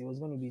 years, he was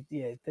going to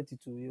be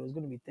 32. He was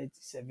going to be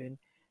 37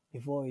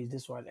 before he's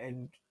this one.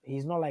 And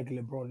he's not like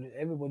LeBron.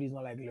 Everybody's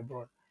not like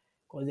LeBron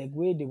because the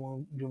way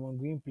Draymond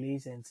Green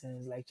plays and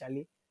things like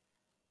Charlie,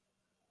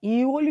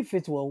 he only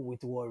fits well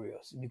with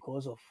Warriors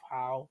because of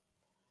how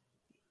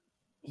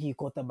he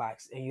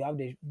quarterbacks, and you have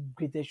the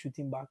greatest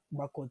shooting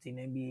backcourt in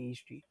NBA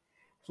history.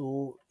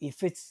 So it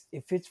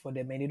fits for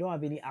them, and they don't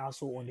have any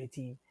asshole on the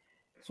team.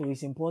 So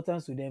his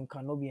importance to them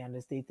cannot be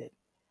understated.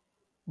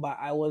 But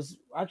I was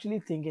actually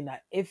thinking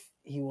that if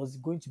he was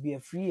going to be a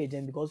free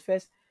agent, because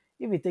first,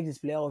 if he takes his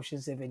player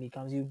option safe and he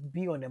comes, he'll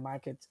be on the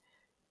market.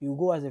 You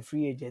go as a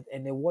free agent,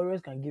 and the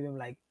Warriors can give him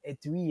like a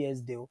 3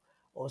 years deal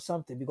or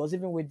something. Because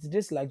even with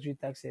this luxury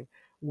tax save,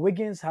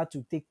 Wiggins had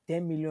to take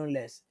 10 million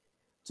less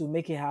to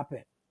make it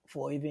happen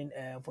for even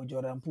for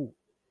Jordan Poole.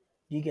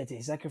 You get it?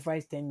 He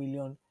sacrificed 10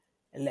 million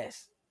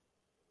less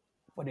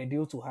for the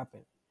deal to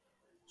happen.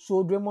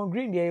 So Draymond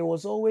Green there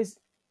was always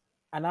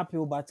an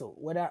uphill battle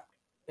whether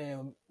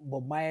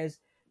Bob Myers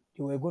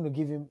they were going to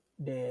give him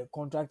the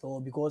contract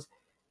or because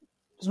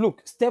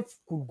look, Steph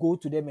could go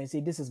to them and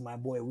say, "This is my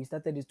boy. We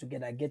started this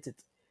together. Get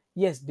it."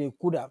 Yes, they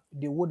would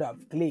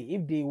have Clay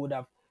if they would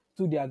have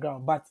to their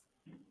ground, but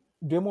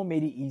Draymond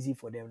made it easy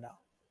for them now.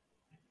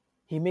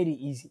 He made it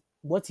easy.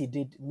 What he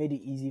did made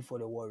it easy for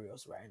the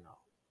Warriors right now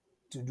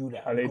to do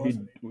that Charlie, because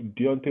did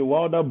Deontay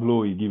Wilder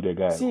blow he give the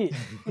guy? see,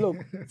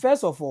 look,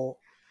 first of all,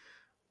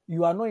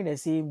 you are not in the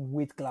same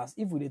weight class.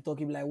 If we dey talk,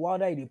 like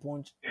Wilder, they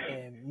punch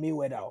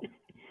Mayweather.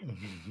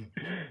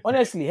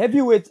 Honestly,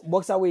 heavyweight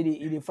boxer weight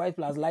in the fight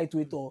plus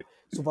lightweight or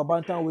super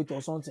bantamweight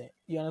or something.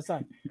 You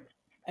understand?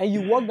 And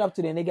you walked up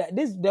to the nigga.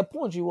 This the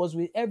punch he was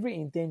with every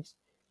intent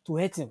to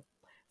hit him.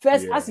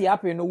 First, as it Yeah.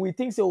 happened, we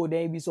think so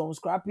there be some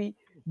scrappy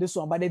this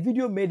one, but the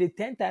video made it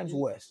 10 times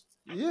worse.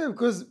 Yeah,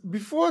 because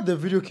before the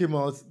video came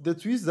out, the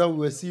tweets that we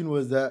were seeing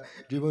was that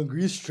Draymond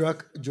Green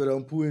struck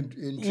Jordan Poole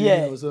in training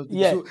Yeah, or something.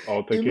 yeah. So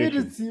it made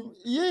it Altercation. seem,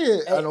 yeah,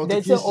 an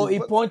They say, oh,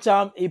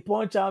 altercation. he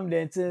punch him,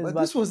 then things. But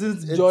But this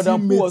wasn't a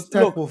Jordan Poole teammate was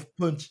type look, of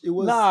punch. It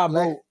was nah, like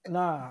bro,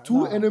 nah,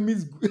 two nah.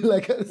 enemies,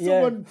 like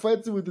Yeah, someone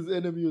fighting with his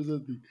enemy or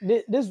something.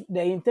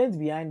 the intent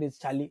behind this,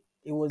 Charlie,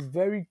 it was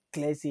very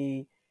clear.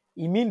 Say,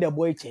 he mean the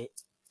boy che,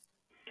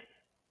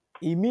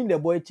 he mean the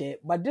boy che.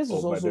 But this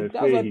Oh, is but also then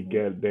that's say what he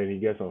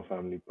gets some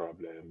family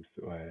problems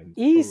and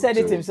he Oh, said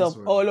it so so this himself.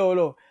 one. Oh no,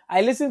 no.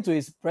 I listened to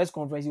his press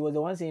conference. He was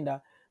the one saying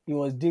that he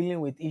was dealing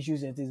with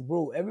issues and things.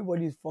 Bro,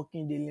 everybody's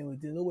fucking dealing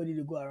with it. Nobody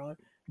to go around.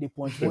 They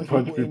they punch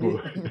punch people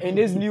people. in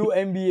this new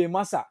NBA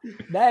massa.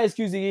 That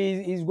excuse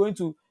he's going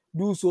to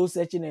do soul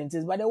searching and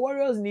things. But the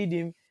Warriors need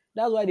him.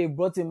 That's why they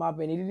brought him up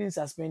and they didn't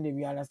suspend him.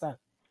 You understand?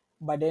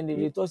 But then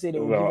they thought say they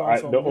will give Well, him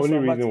the some this only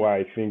one. But reason why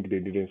I think they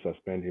didn't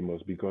suspend him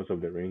was because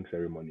of the ring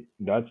ceremony.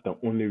 That's the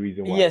only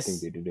reason why I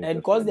think yes, they didn't and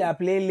because suspend they him. are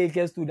playing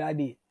Lakers to that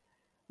day.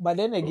 But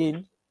then Oh,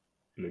 again,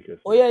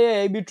 Lakers, oh yeah.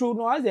 yeah, it be true.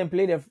 No, as they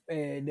play the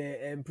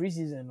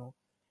preseason, no.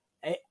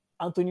 Eh,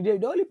 Anthony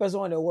Davis, the only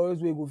person on the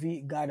Warriors will go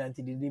fit guard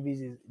Anthony Davis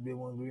is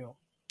Draymond Green,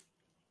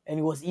 and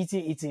he was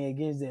eating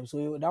against them.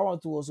 So that one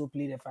too also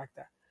played a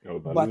factor. Oh,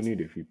 but But Looney,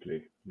 if he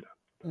play. Yeah.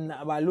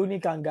 but Looney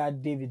can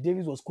guard Davis.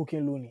 Davis was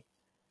cooking Looney.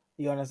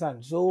 You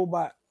understand? So,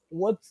 but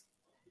what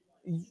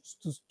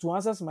to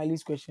answer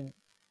Smiley's question,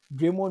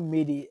 Draymond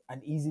made it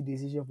an easy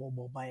decision for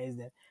Bob Myers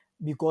then.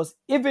 Because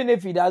even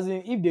if he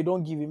doesn't, if they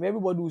don't give him,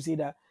 everybody will say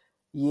that,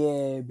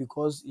 yeah,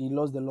 because he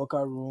lost the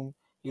locker room,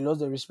 he lost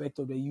the respect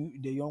of the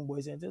young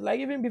boys and things. Like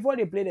even before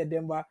they played at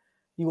Denver,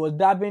 he was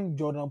dabbing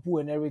Jordan Poole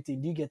and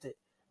everything. Do you get it?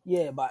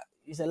 Yeah, but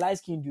he's a light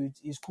skinned dude.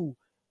 It's cool.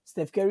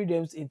 Steph Curry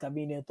them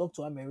intervene and talk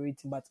to him and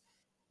everything. But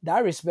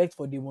that respect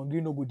for Damon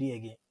Green no good day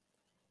again.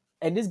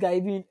 And this guy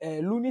even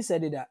Looney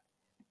said it that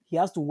he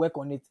has to work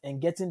on it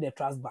and getting the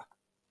trust back.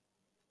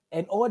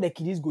 And all the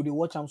kiddies go they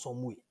watch him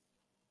some way,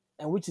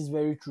 and which is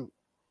very true.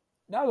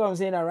 That's what I'm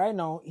saying. That right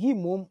now he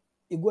mom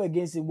he go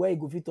against it where he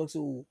go fit talk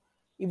so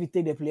if you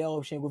take the player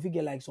option, go fit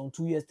get like some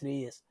 2 years, 3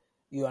 years.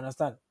 You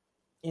understand?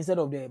 Instead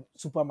of the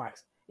super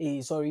max.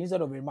 Sorry,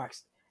 instead of the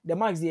max. The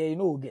max there you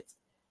know will get.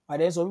 But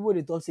then some people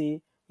they talk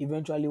say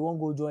eventually won't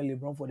go join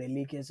LeBron for the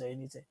Lakers or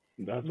anything.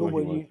 That's what he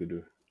wants Nobody to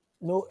do.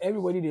 no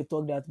everybody they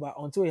talk that, but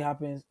until it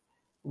happens,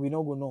 we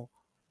not go know.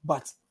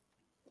 But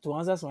to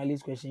answer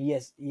Smiley's question,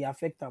 yes, he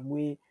affect him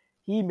way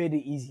he made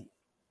it easy.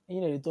 You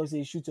know, they talk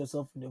say shoot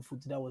yourself in the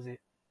foot. That was it.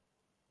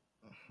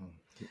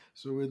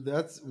 So with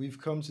that, we've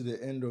come to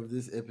the end of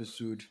this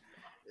episode,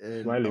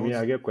 and I Smiley, me, want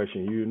I to, get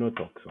question. You no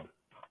talk some.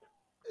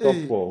 Top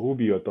hey, four. Who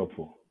be your top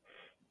four?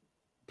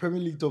 Premier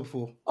League top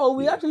four. Oh,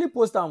 we Yeah. actually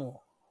post them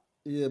all.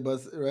 Yeah,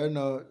 but right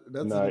now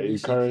that's Nah, a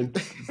bit current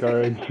shaky.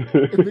 current.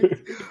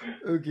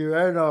 Okay,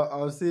 right now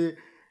I'll say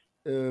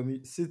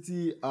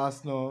City,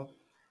 Arsenal,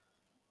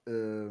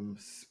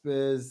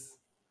 Spurs,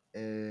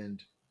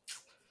 and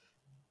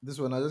this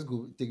one I'll just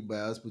go take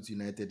bias, put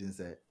United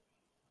inside.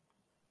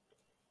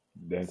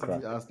 Then City,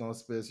 crack. Arsenal,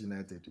 Spurs,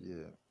 United.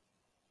 Yeah.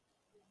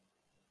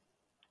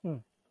 Hmm.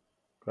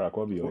 Crack,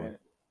 what be your one?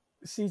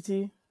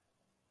 City,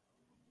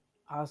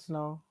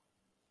 Arsenal,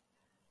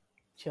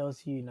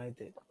 Chelsea,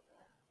 United.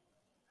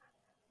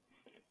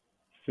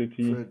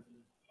 City, Fred.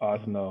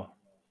 Arsenal,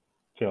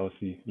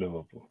 Chelsea,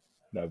 Liverpool.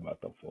 That's my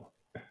top four.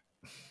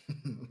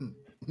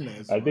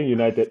 Nice I one. think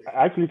United.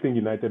 I actually think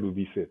United will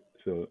be fit.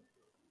 So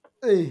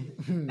Hey.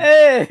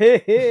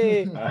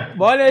 Hey.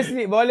 But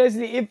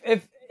honestly,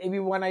 if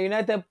you want a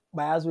United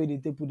bias way they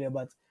take put there,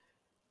 but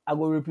I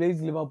will replace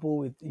Liverpool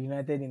with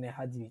United in a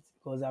heartbeat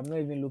because I'm not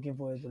even looking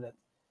forward to that.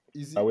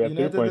 You see, we are 3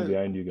 points United.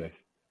 behind you guys.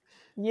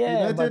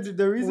 Yeah, but United,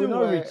 the we're reason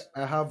not why rich.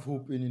 I have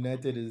hope in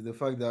United is the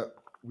fact that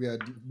we are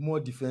more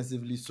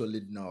defensively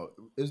solid now.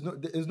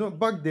 It's not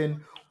back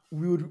then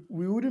we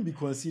wouldn't be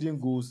conceding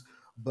goals,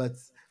 but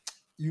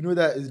you know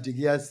that is De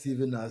Gea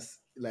saving us.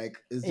 Like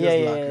it's Yeah, just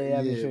yeah, lack, yeah, yeah,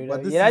 I'm yeah. sure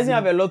But that. It doesn't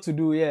have a lot to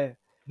do, yeah.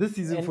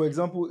 And for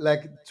example,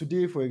 like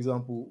today, for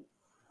example,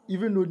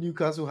 even though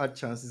Newcastle had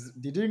chances,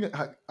 they didn't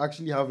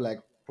actually have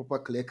like proper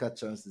clear cut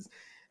chances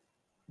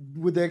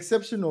with the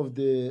exception of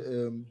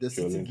Joelinton.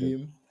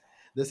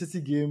 the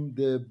City game,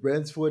 the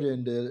Brentford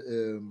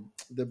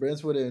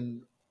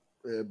and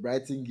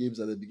Brighton games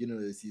at the beginning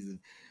of the season,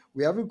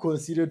 we haven't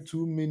considered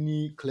too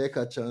many clear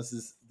cut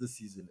chances this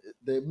season.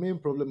 The main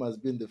problem has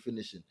been the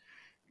finishing,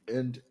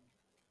 and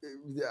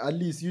at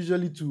least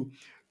usually to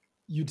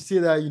you'd say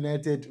that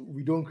United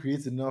we don't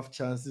create enough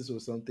chances or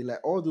something like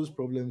all those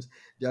problems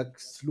they are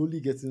slowly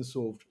getting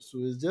solved. So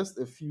it's just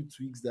a few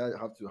tweaks that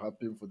have to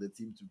happen for the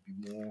team to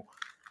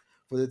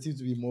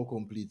be more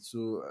complete.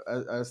 So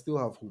I still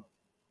have hope.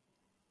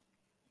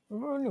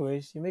 well,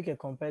 anyways, you make a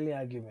compelling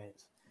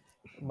argument.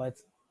 But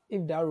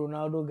if that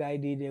Ronaldo guy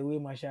did the way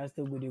Martial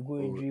still go, they go Oh,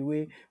 injury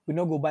way, we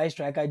not go buy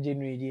striker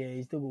January, yeah,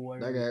 he still go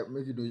that worry we. guy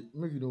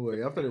make you don't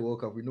worry. After the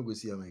World Cup, we no go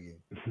see him again.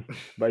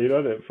 But you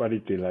know the funny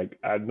thing, like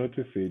I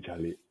noticed, say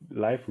Charlie,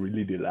 life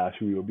really did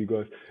last real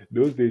because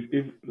those days,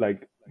 if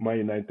like Man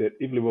United,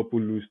 if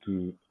Liverpool lose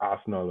to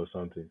Arsenal or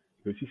something,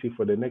 you see, say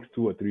for the next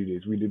 2 or 3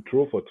 days, we did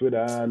throw for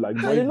Twitter, like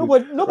Charlie,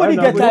 boys. nobody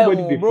Right now, get time,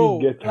 nobody Nobody, oh, they feel bro.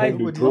 get time Like to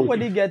nobody, throw.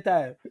 nobody get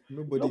time.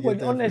 nobody get Nobody, time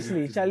for honestly,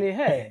 anything. Charlie,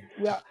 hey,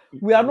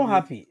 we are not They,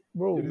 happy,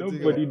 bro. they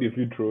think Nobody they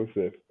feel throw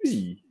self.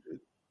 Hey,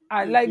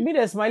 I they like think me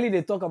the smiley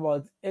they talk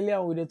about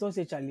earlier with the talk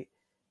say Charlie.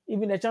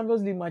 Even the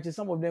Champions League matches,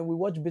 some of them we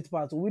watch bit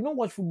parts. We don't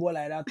watch football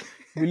like that.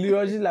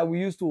 Religiously like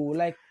we used to.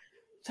 Like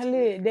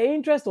Charlie, the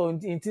interest in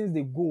things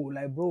they go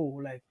like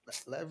bro, like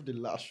life the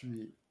last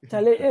way.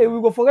 Charlie. Hey,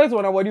 we go forget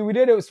one about you. We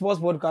did a sports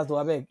podcast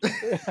to beg.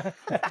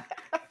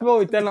 Well,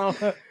 This we no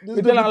tell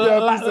be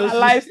therapy session.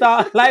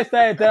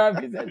 lifestyle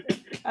therapy session.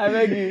 I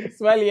beg you,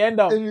 smiley end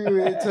up.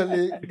 Anyway,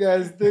 Charlie,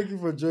 guys, thank you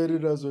for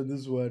joining us on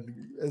this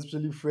one,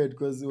 especially Fred,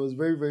 because it was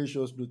very, very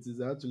short notice.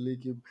 I had to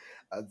link him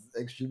at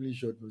extremely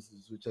short notice.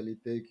 So, Charlie,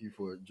 thank you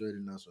for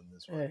joining us on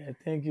this one.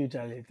 Thank you,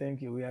 Charlie.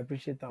 Thank you. We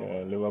appreciate that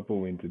one. Liverpool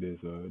win today,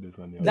 so this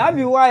one you're That be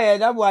winning. why.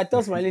 That be why I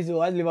tell Smiley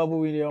so as Liverpool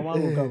win, your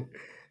man go come.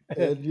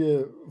 And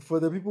yeah,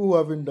 for the people who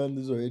haven't done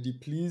this already,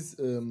 please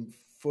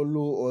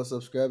follow or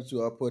subscribe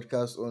to our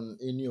podcast on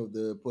any of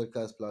the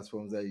podcast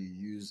platforms that you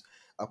use: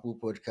 Apple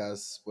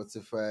Podcasts,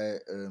 Spotify,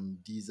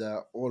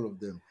 Deezer, all of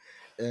them.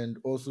 And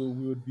also,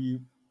 we would be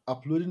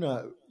uploading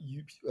our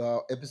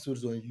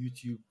episodes on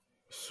YouTube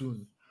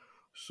soon.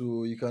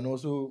 So you can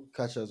also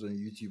catch us on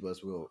YouTube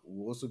as well.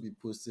 We'll also be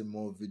posting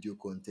more video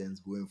content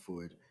going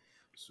forward.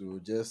 So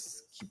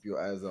just keep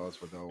your eyes out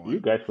for that You one.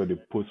 guys for the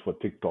post for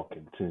TikTok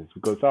and things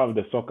because some of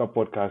the soccer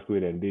podcast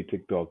with and they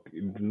TikTok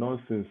it's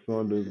nonsense.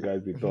 All those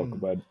guys they talk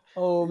about,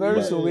 Oh, very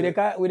but soon. We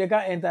Yeah, they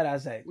can't enter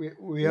that side.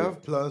 we yeah,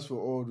 have plans for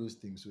all those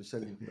things. So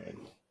Charlie, right.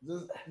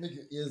 just make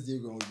your ears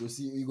dig on.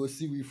 We go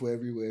see we for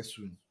everywhere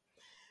soon.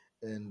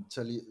 And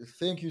Charlie,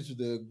 thank you to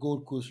the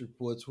Gold Coast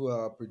Report, who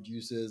are our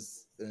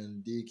producers,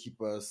 and they keep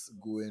us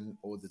going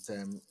all the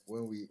time.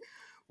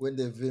 When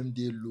the Vim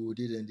they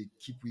loaded and they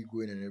keep we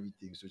going and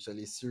everything. So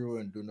Charlie, Cyril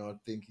and Donald,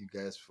 thank you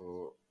guys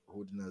for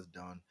holding us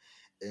down.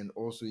 And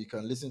also, you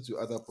can listen to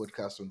other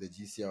podcasts on the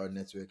GCR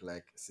network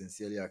like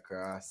Sincerely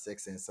Accra,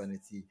 Sex and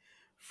Sanity,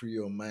 Free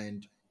Your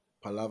Mind,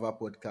 Palava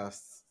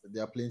podcasts.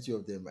 There are plenty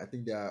of them. I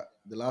think the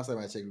last time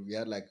I checked, we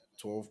had like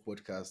 12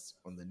 podcasts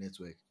on the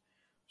network.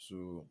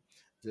 So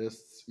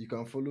just you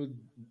can follow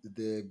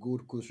the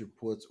Gold Coast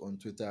Report on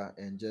Twitter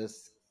and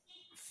just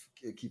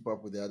keep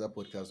up with the other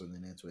podcasts on the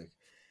network.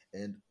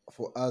 And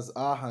for us,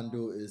 our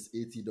handle is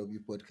ATW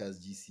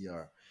Podcast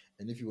GCR.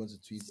 And if you want to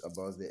tweet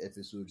about the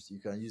episodes, you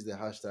can use the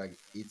hashtag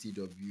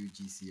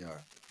ATWGCR.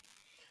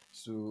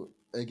 So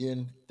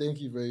again,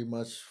 thank you very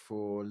much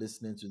for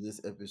listening to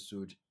this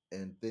episode,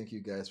 and thank you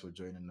guys for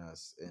joining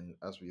us. And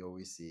as we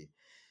always say,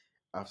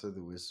 after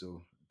the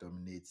whistle,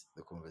 dominate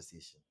the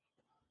conversation.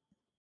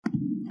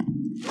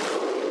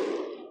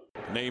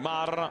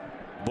 Neymar,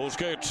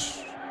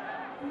 Busquets.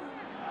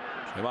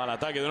 Se va al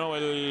ataque de nuevo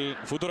el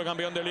futuro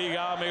campeón de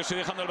Liga. Messi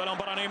dejando el balón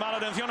para Neymar.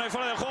 Atención, ahí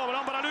fuera del juego.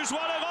 Balón para Luis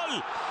Suárez.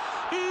 ¡Gol!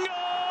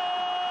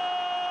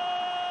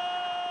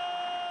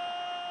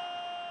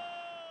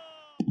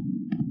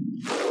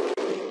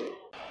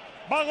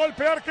 Va a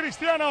golpear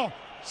Cristiano.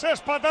 Se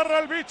espatarra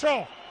el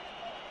bicho.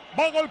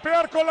 Va a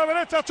golpear con la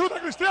derecha. Chuta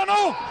Cristiano.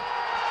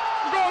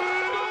 ¡Gol!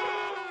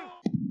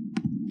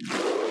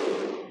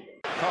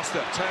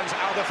 Costa turns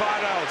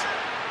Alderweireld.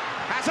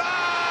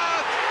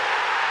 Hazard!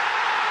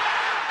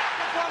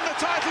 Won the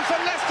title for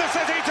Leicester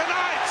City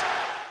tonight.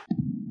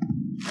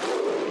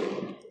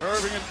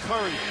 Irving and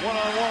Curry,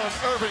 one-on-one.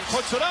 Irving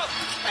puts it up.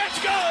 It's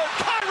goal!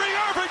 Kyrie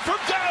Irving from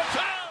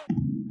downtown.